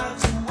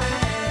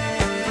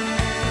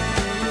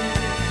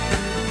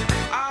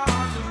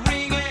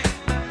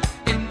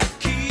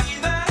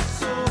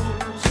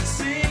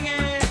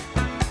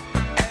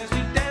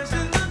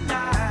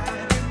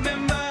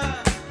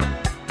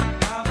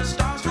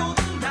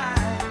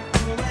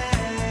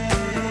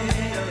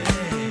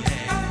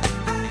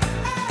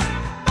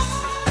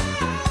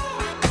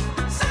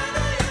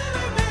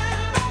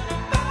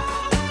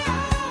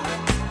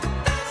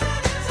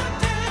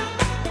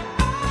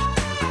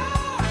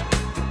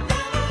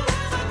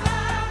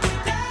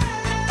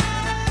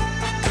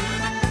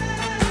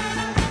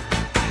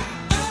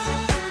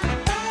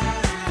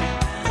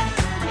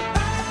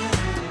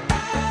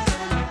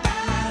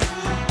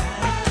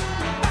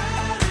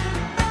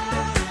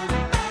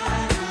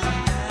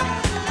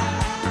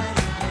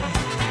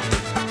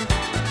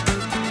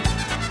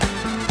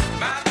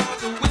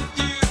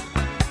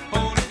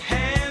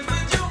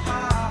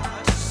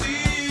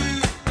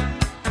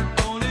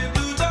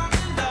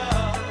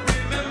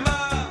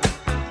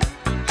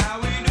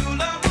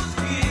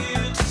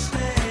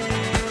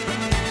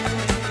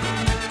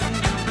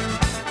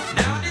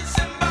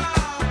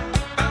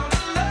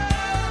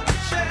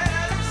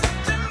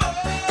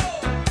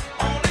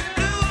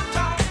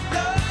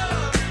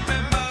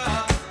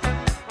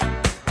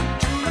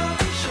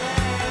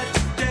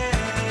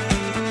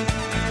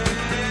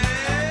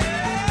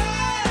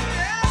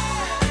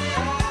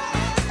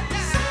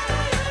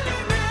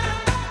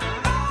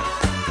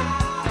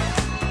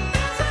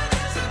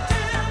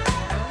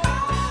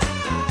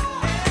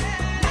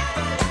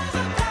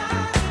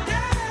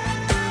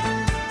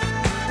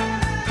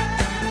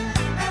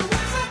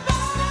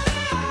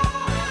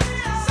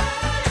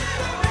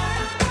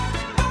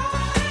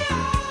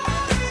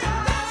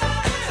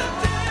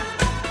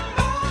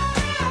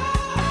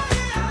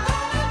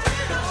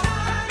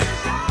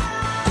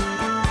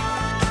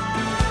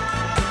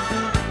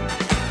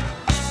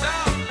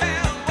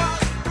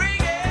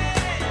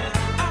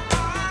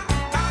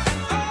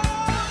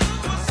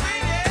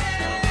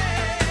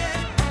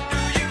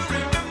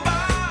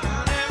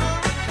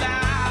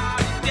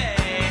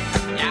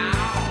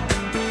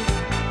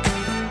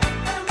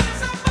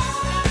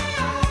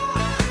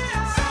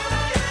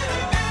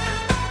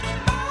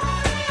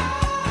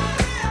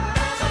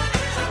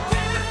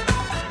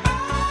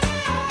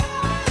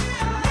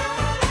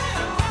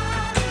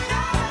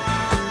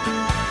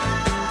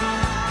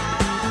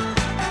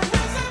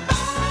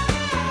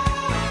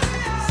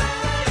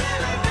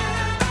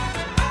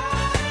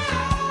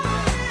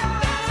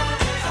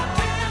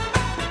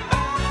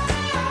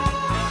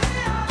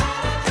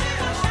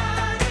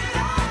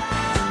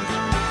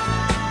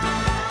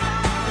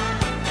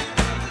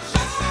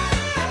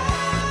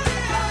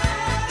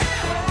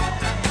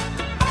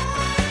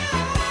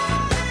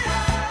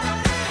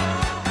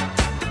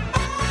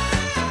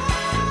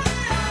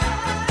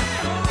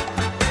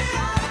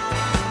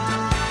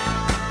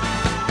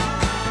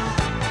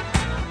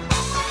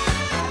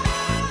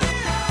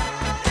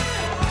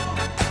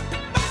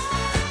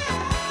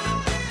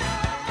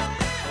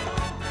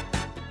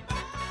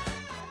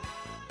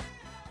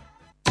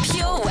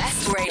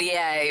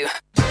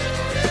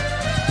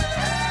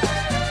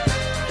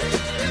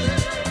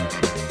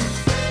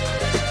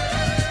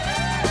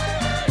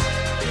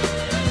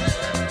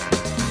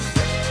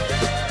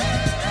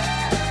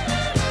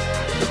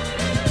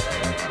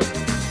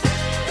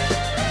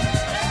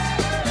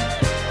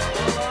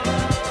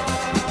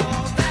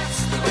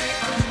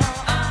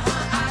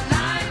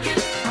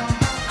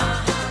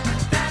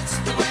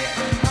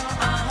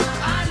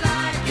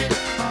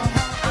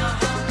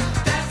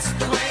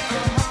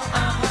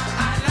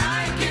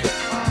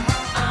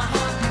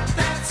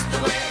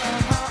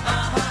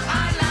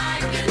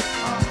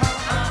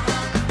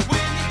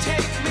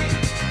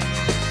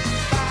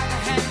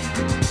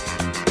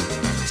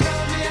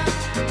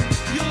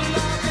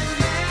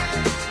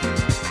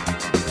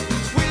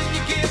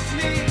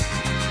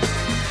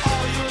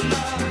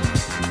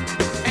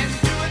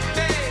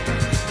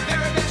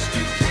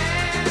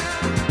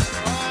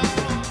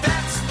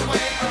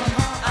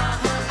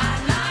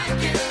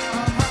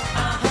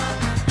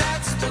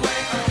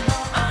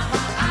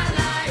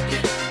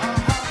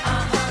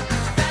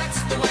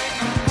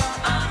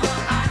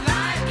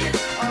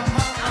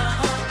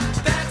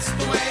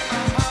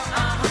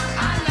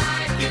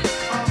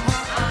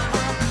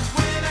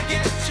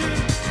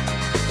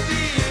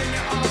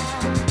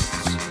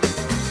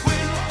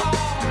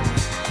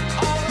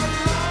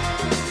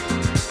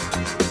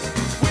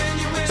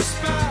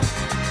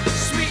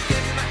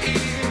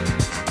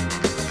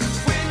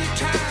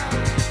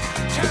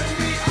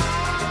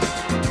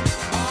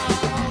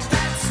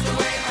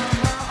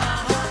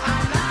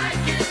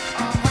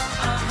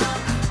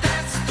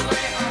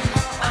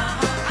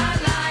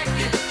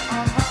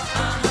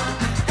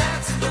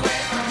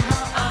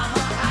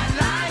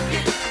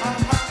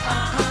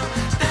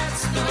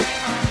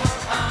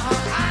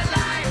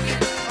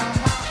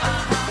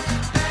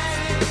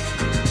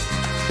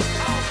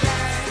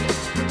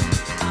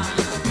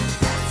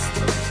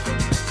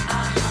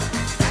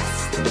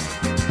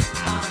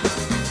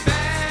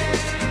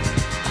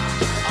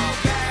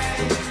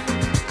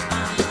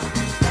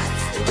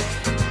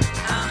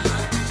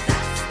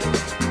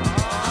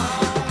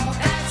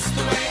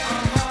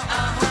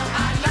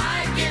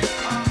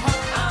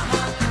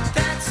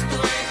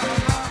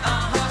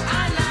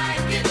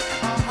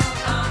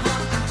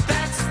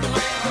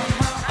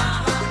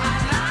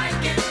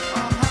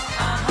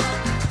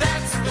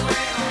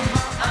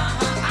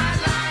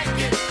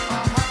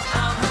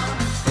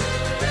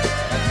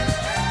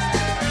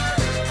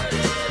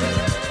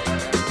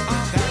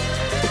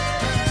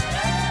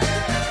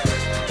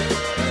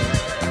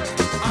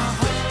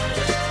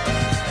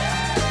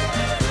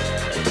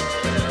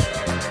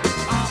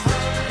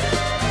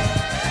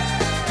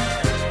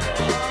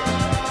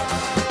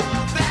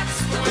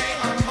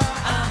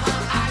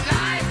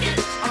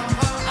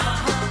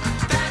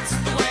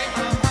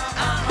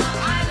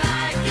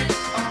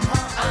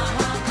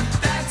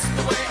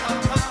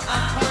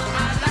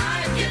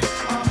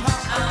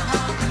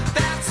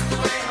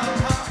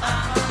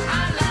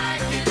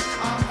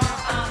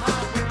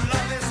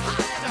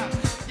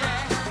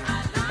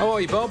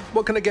 Ahoy, Bob.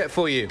 What can I get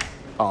for you?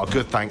 Oh,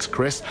 good, thanks,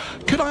 Chris.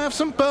 Could I have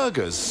some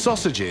burgers,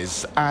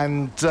 sausages,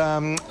 and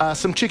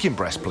some chicken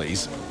breast,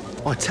 please?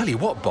 I tell you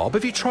what, Bob,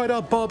 have you tried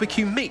our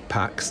barbecue meat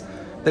packs?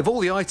 They've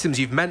all the items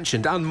you've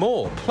mentioned and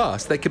more.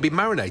 Plus, they can be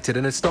marinated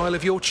in a style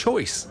of your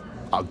choice.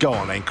 Oh, go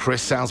on then,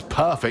 Chris. Sounds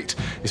perfect.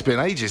 It's been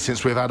ages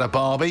since we've had a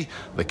barbie.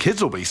 The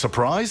kids will be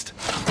surprised.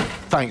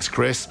 Thanks,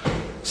 Chris.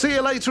 See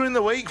you later in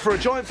the week for a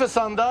joint for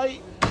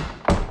Sunday.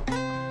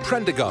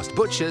 Prendergast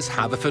Butchers,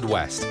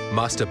 Haverfordwest.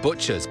 Master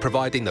Butchers,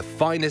 providing the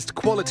finest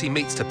quality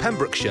meats to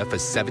Pembrokeshire for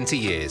 70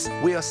 years.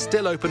 We are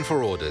still open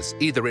for orders,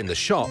 either in the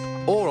shop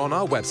or on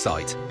our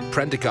website,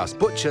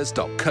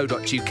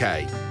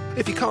 prendergastbutchers.co.uk.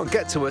 If you can't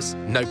get to us,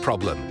 no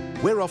problem.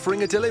 We're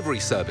offering a delivery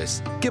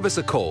service. Give us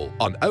a call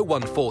on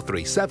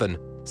 01437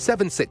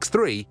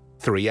 763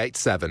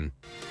 387.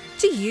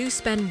 Do you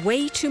spend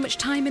way too much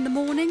time in the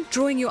morning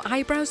drawing your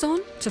eyebrows on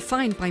to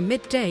find by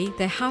midday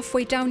they're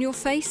halfway down your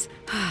face?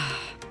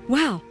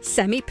 Well,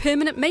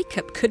 semi-permanent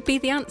makeup could be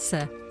the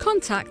answer.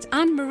 Contact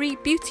Anne-Marie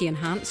Beauty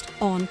Enhanced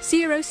on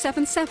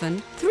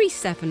 077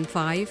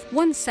 375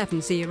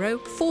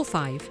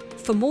 17045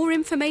 for more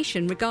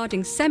information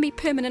regarding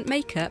semi-permanent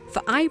makeup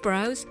for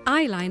eyebrows,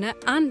 eyeliner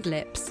and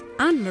lips.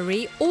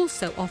 Anne-Marie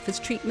also offers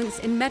treatments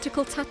in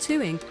medical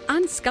tattooing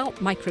and scalp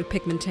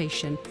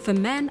micropigmentation for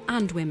men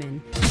and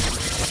women.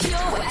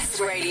 Pure West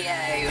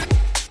Radio.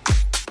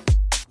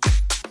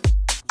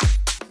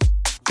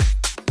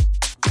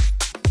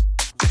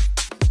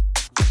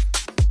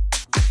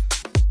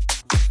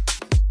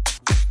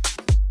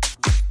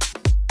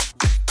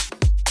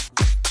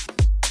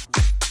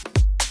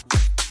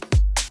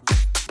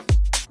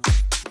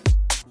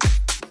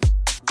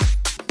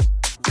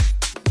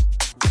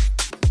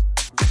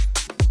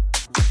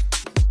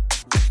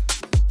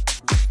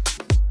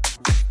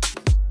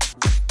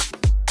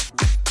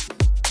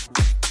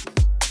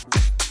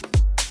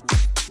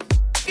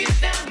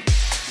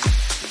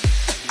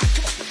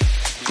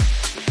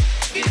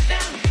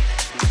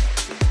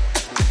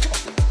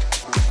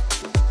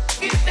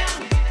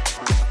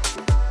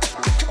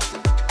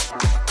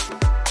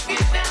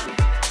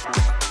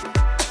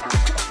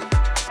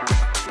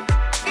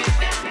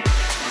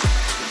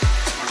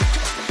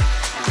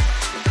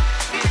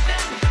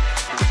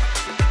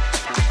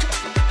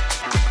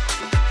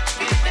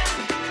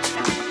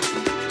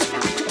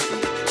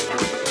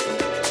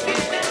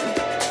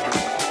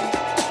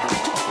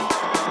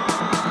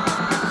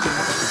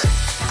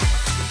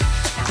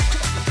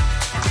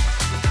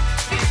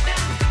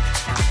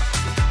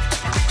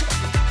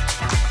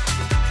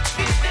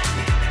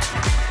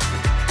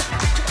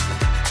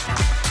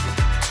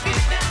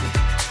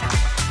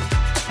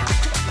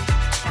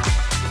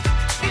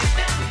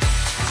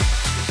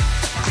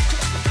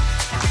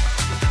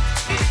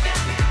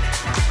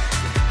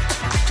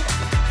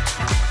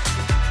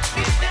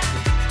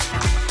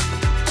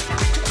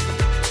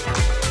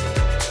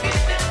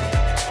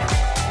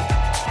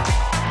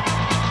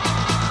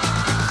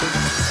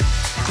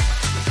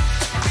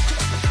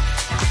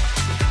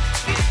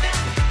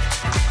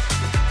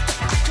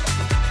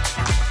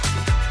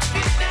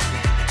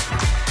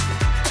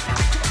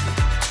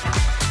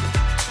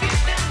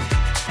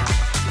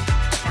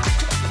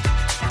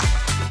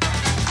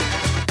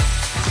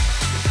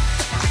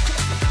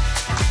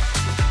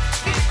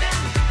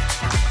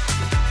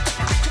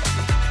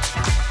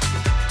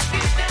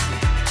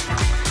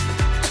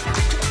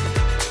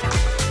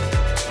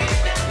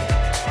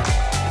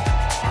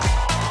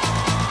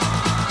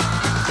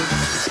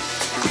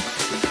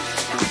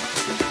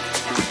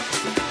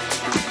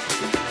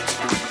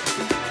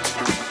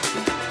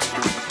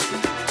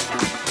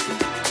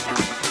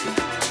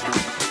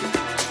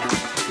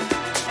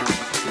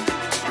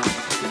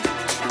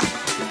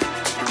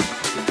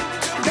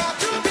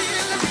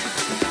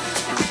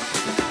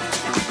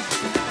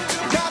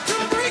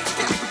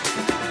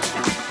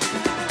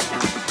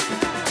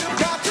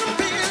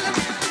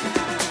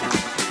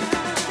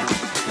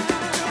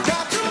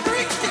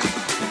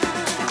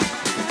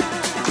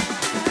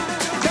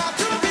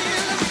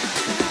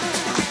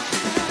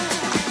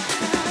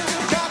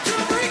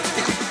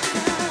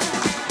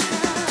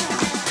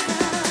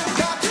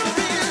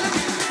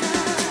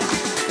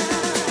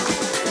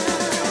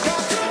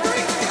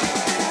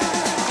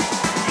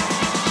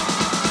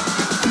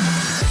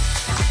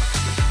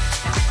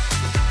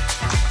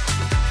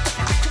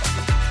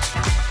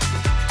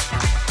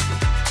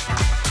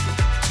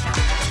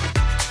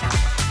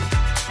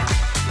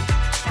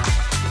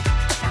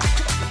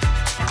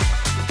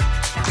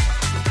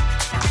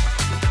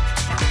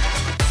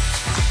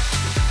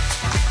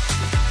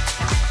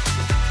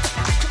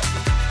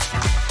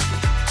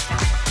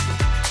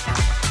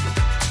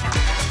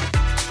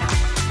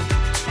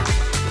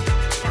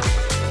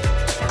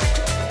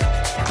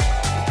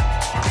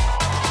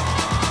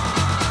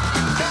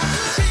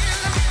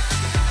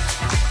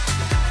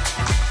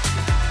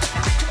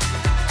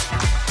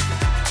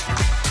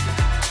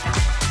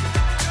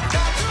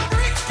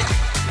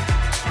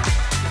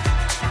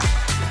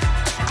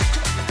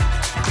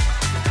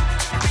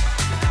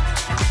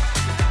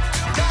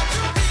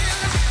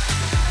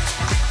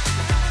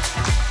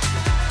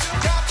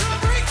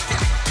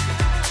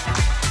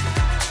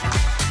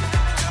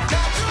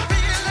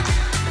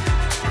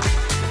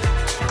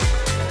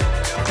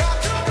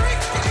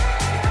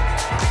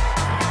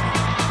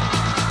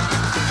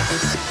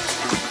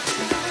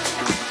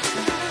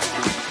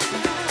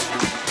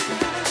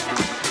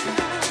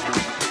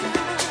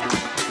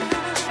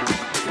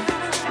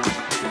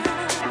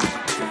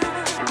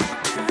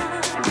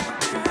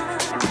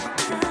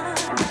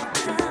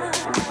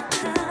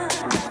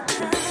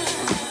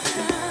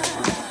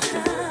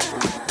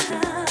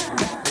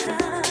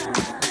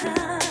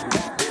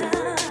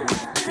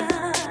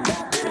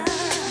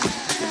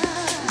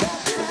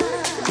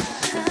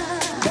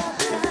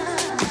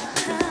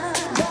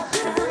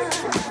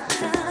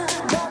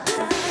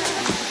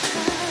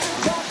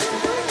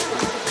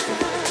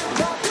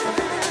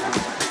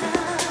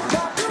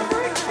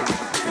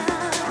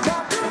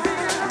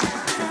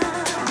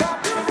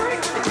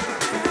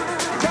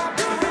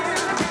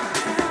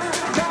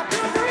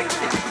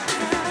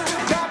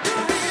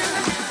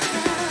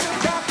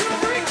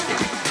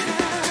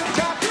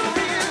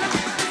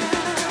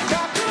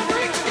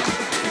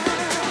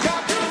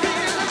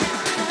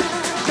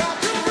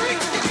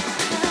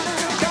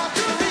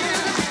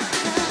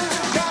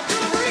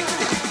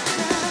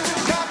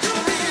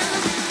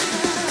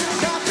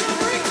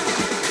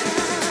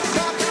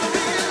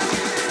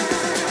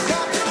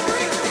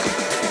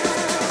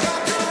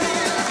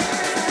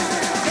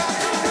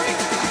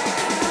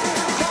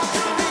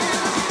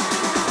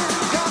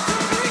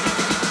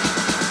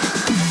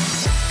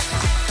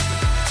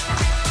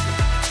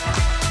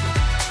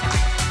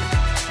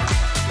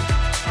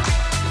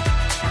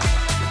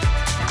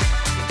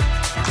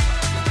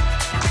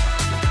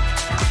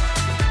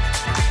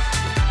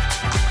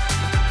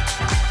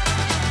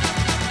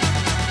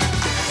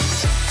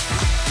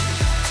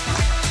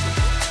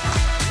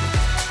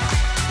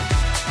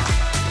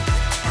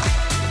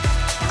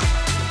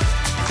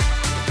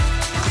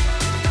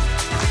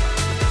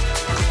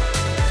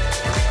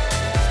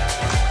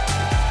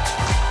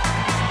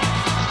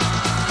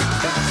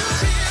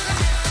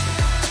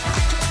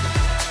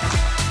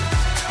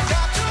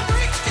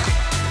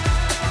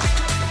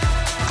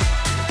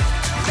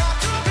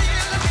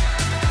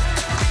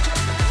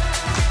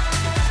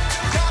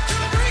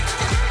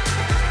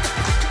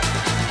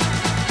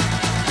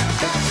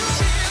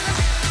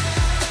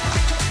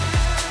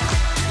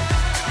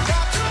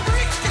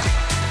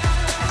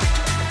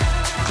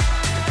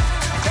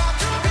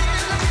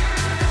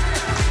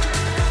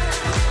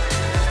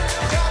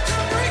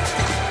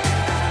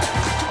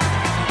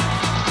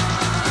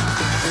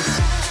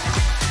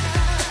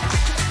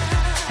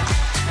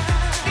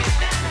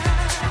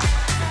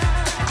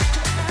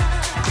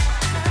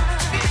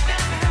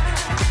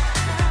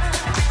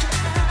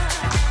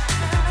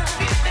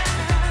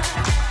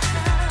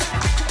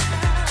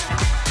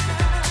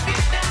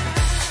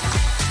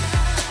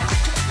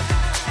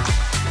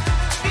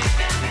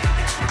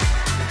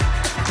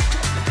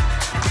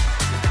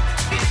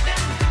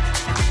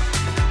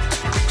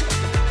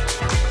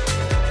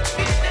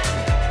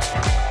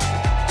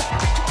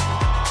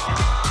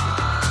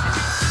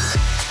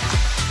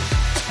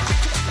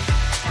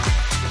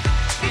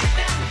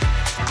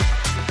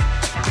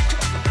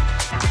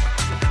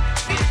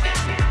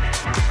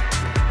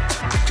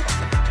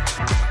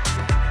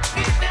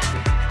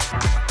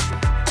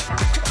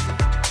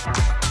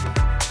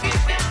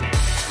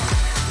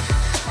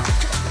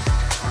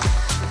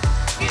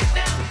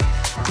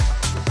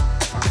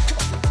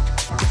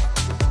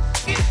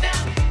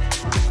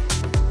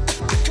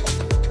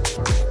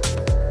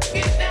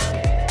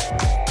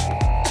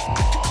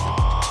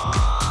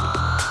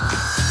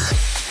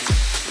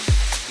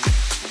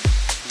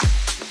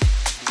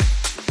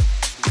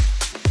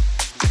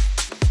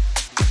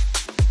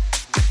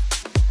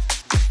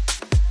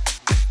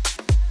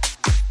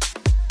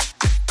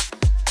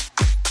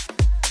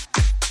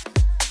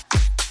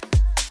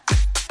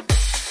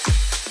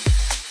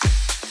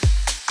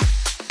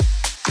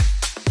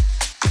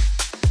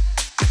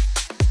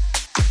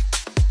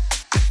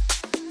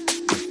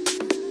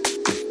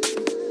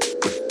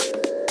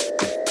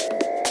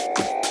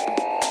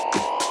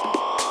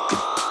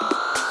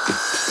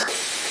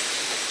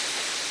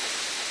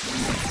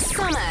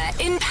 summer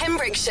in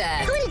Pembrokeshire.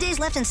 How many days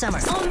left in summer?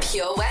 On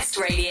Pure West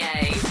Radio.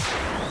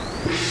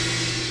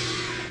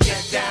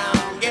 Get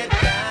down, get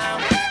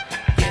down,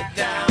 get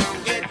down,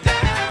 get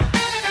down,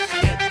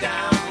 get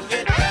down,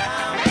 get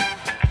down,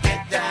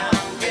 get down,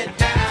 get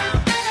down,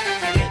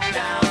 get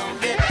down,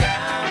 get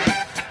down,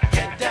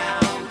 get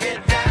down,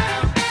 get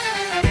down,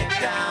 get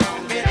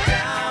down, get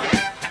down,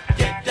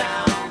 get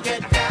down,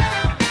 get down.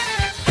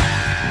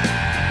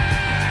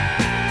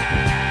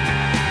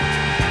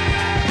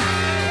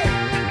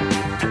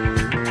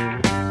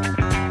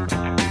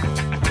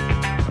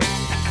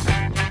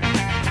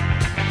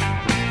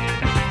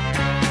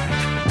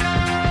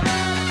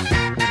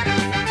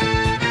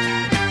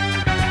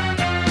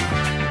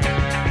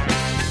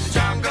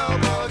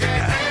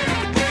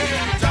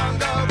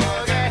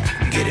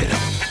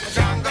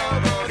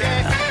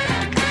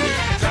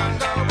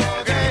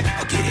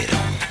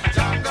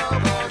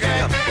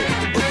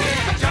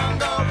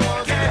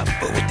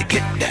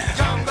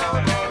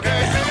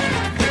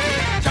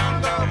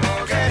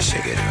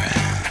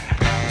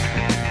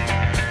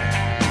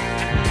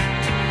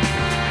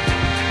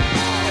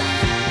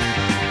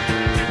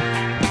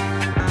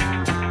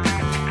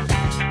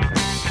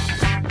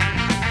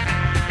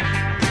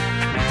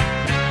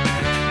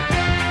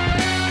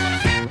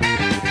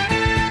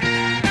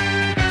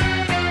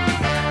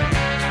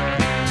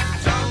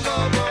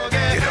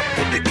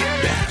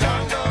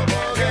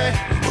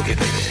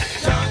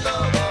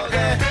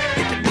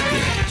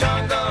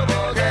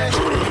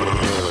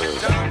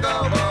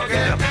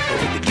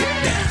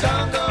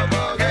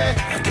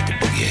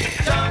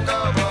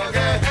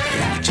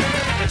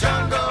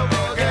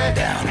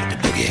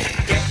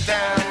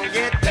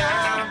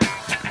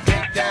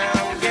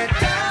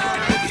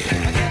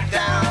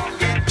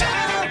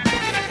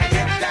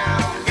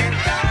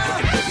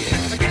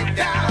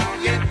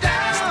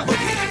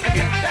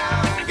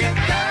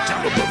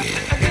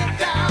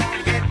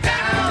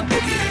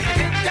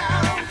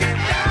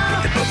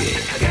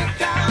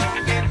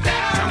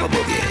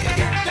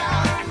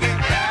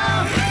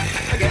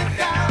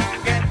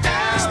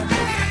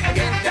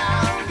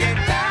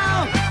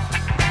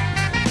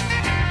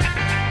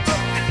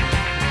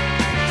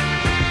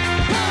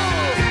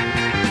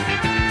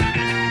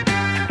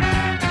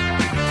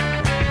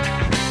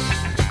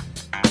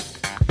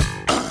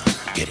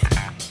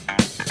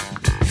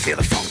 Feel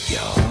the funk,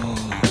 y'all.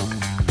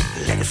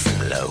 Let it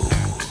flow.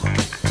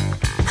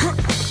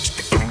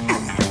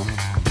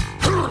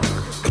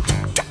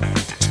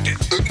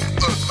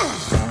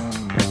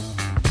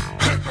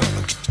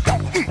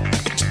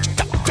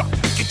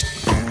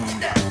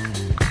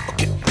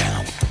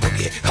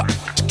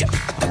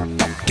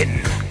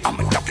 I'm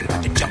talking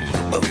about the jungle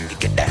boogie.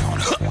 Get down,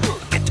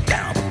 get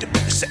down with the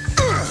boogie. Say,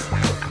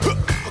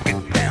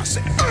 get down,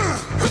 say,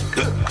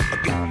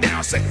 get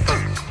down, say,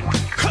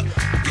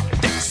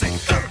 get down, say,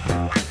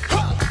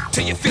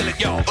 till you feel it,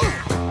 y'all. Get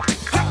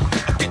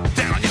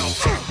down, y'all.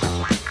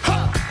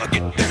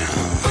 Get down,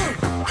 get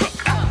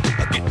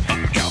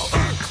up, y'all.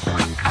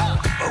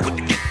 With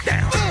the get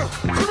down.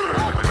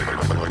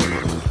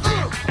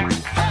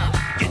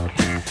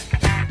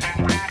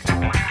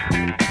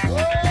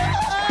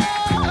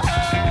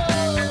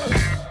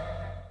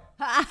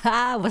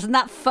 Wasn't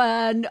that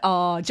fun?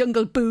 Oh,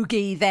 Jungle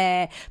Boogie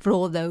there for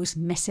all those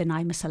missing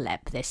I'm a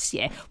Celeb this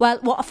year. Well,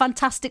 what a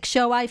fantastic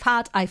show I've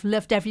had. I've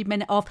loved every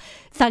minute of.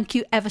 Thank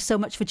you ever so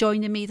much for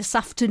joining me this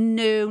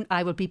afternoon.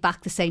 I will be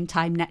back the same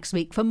time next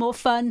week for more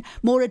fun,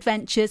 more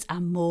adventures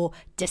and more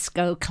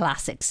disco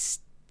classics.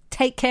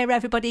 Take care,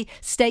 everybody.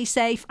 Stay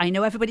safe. I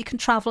know everybody can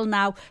travel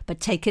now, but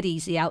take it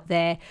easy out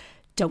there.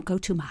 Don't go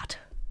too mad.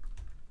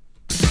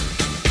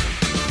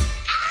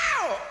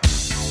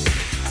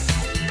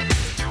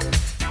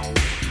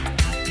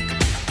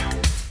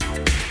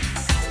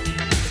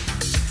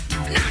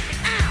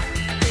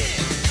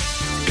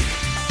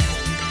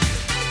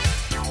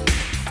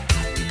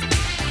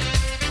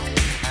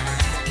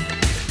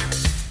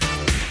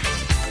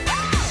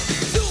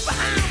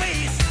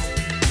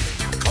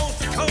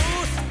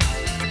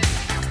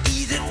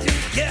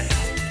 Get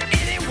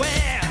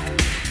anywhere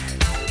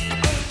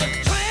on the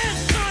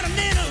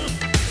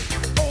transcontinental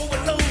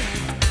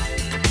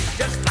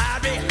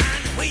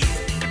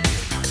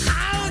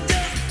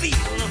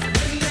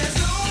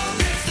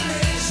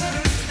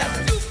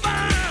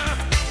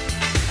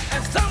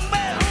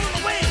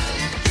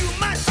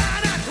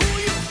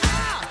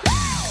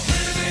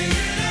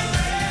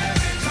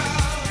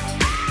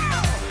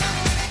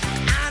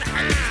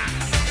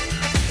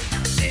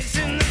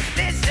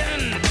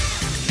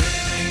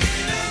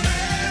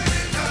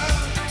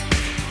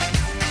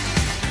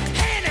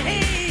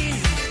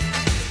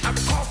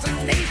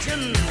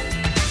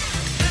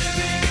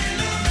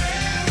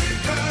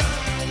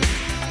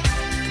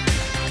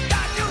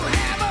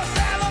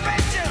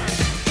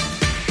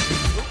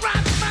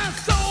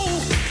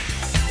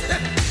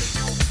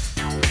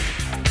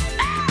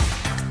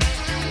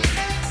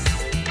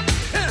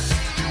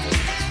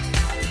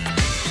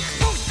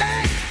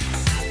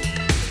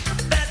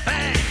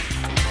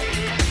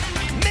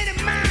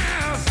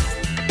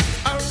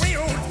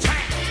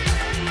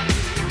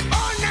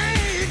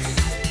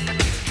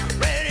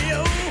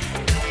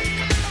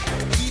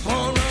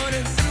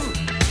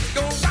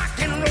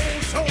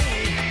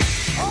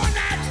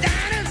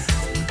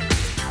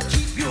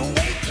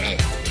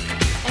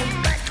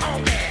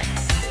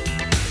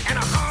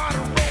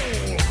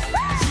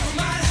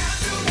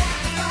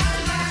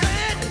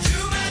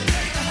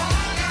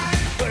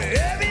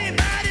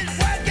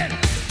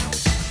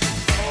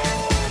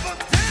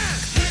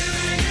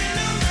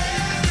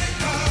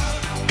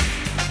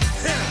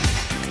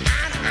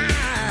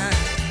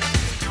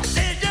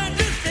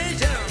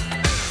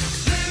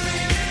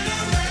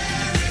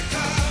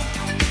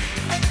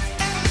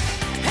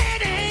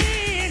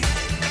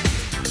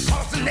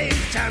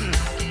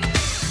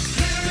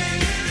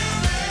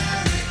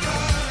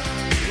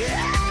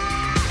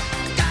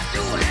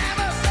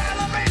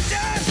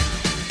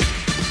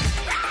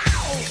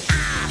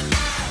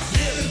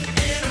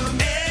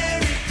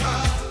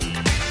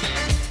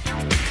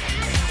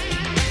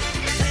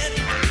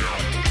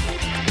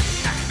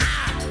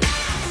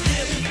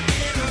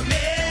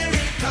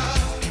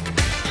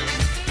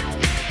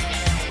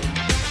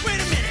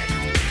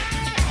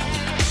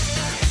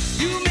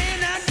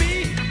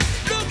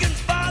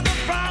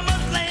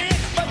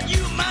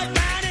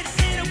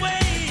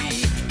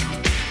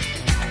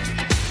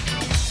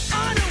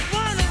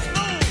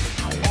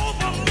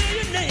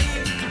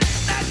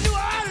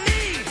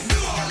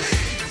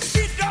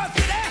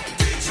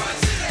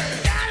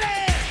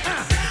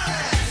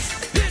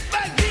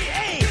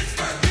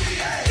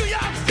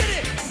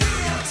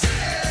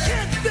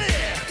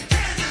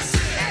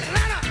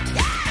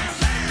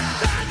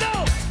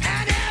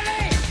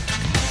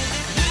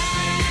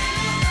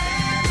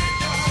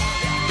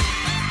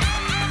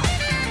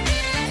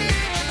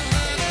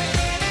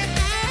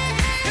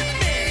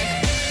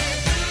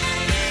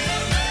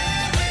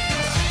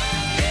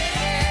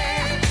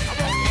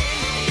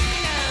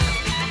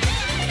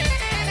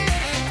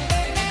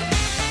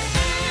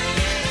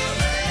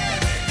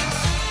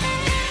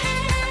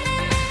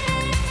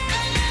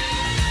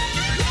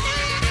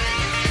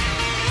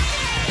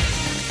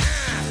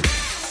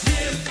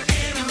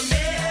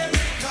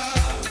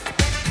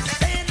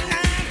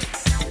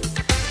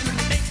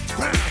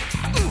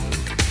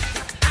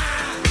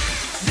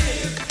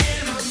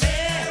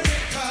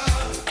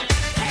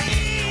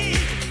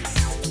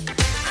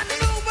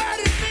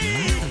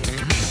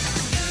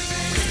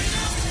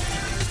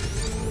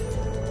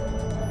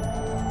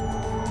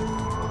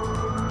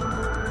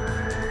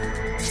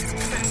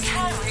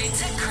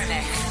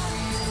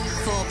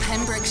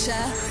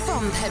Pembrokeshire,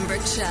 from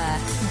Pembrokeshire.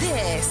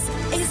 This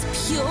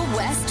is Pure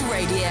West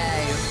Radio.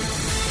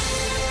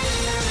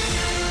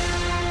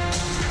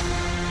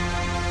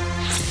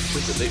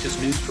 With the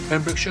latest news for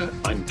Pembrokeshire,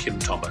 I'm Kim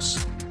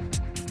Thomas.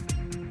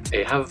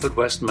 A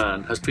Haverfordwest man has been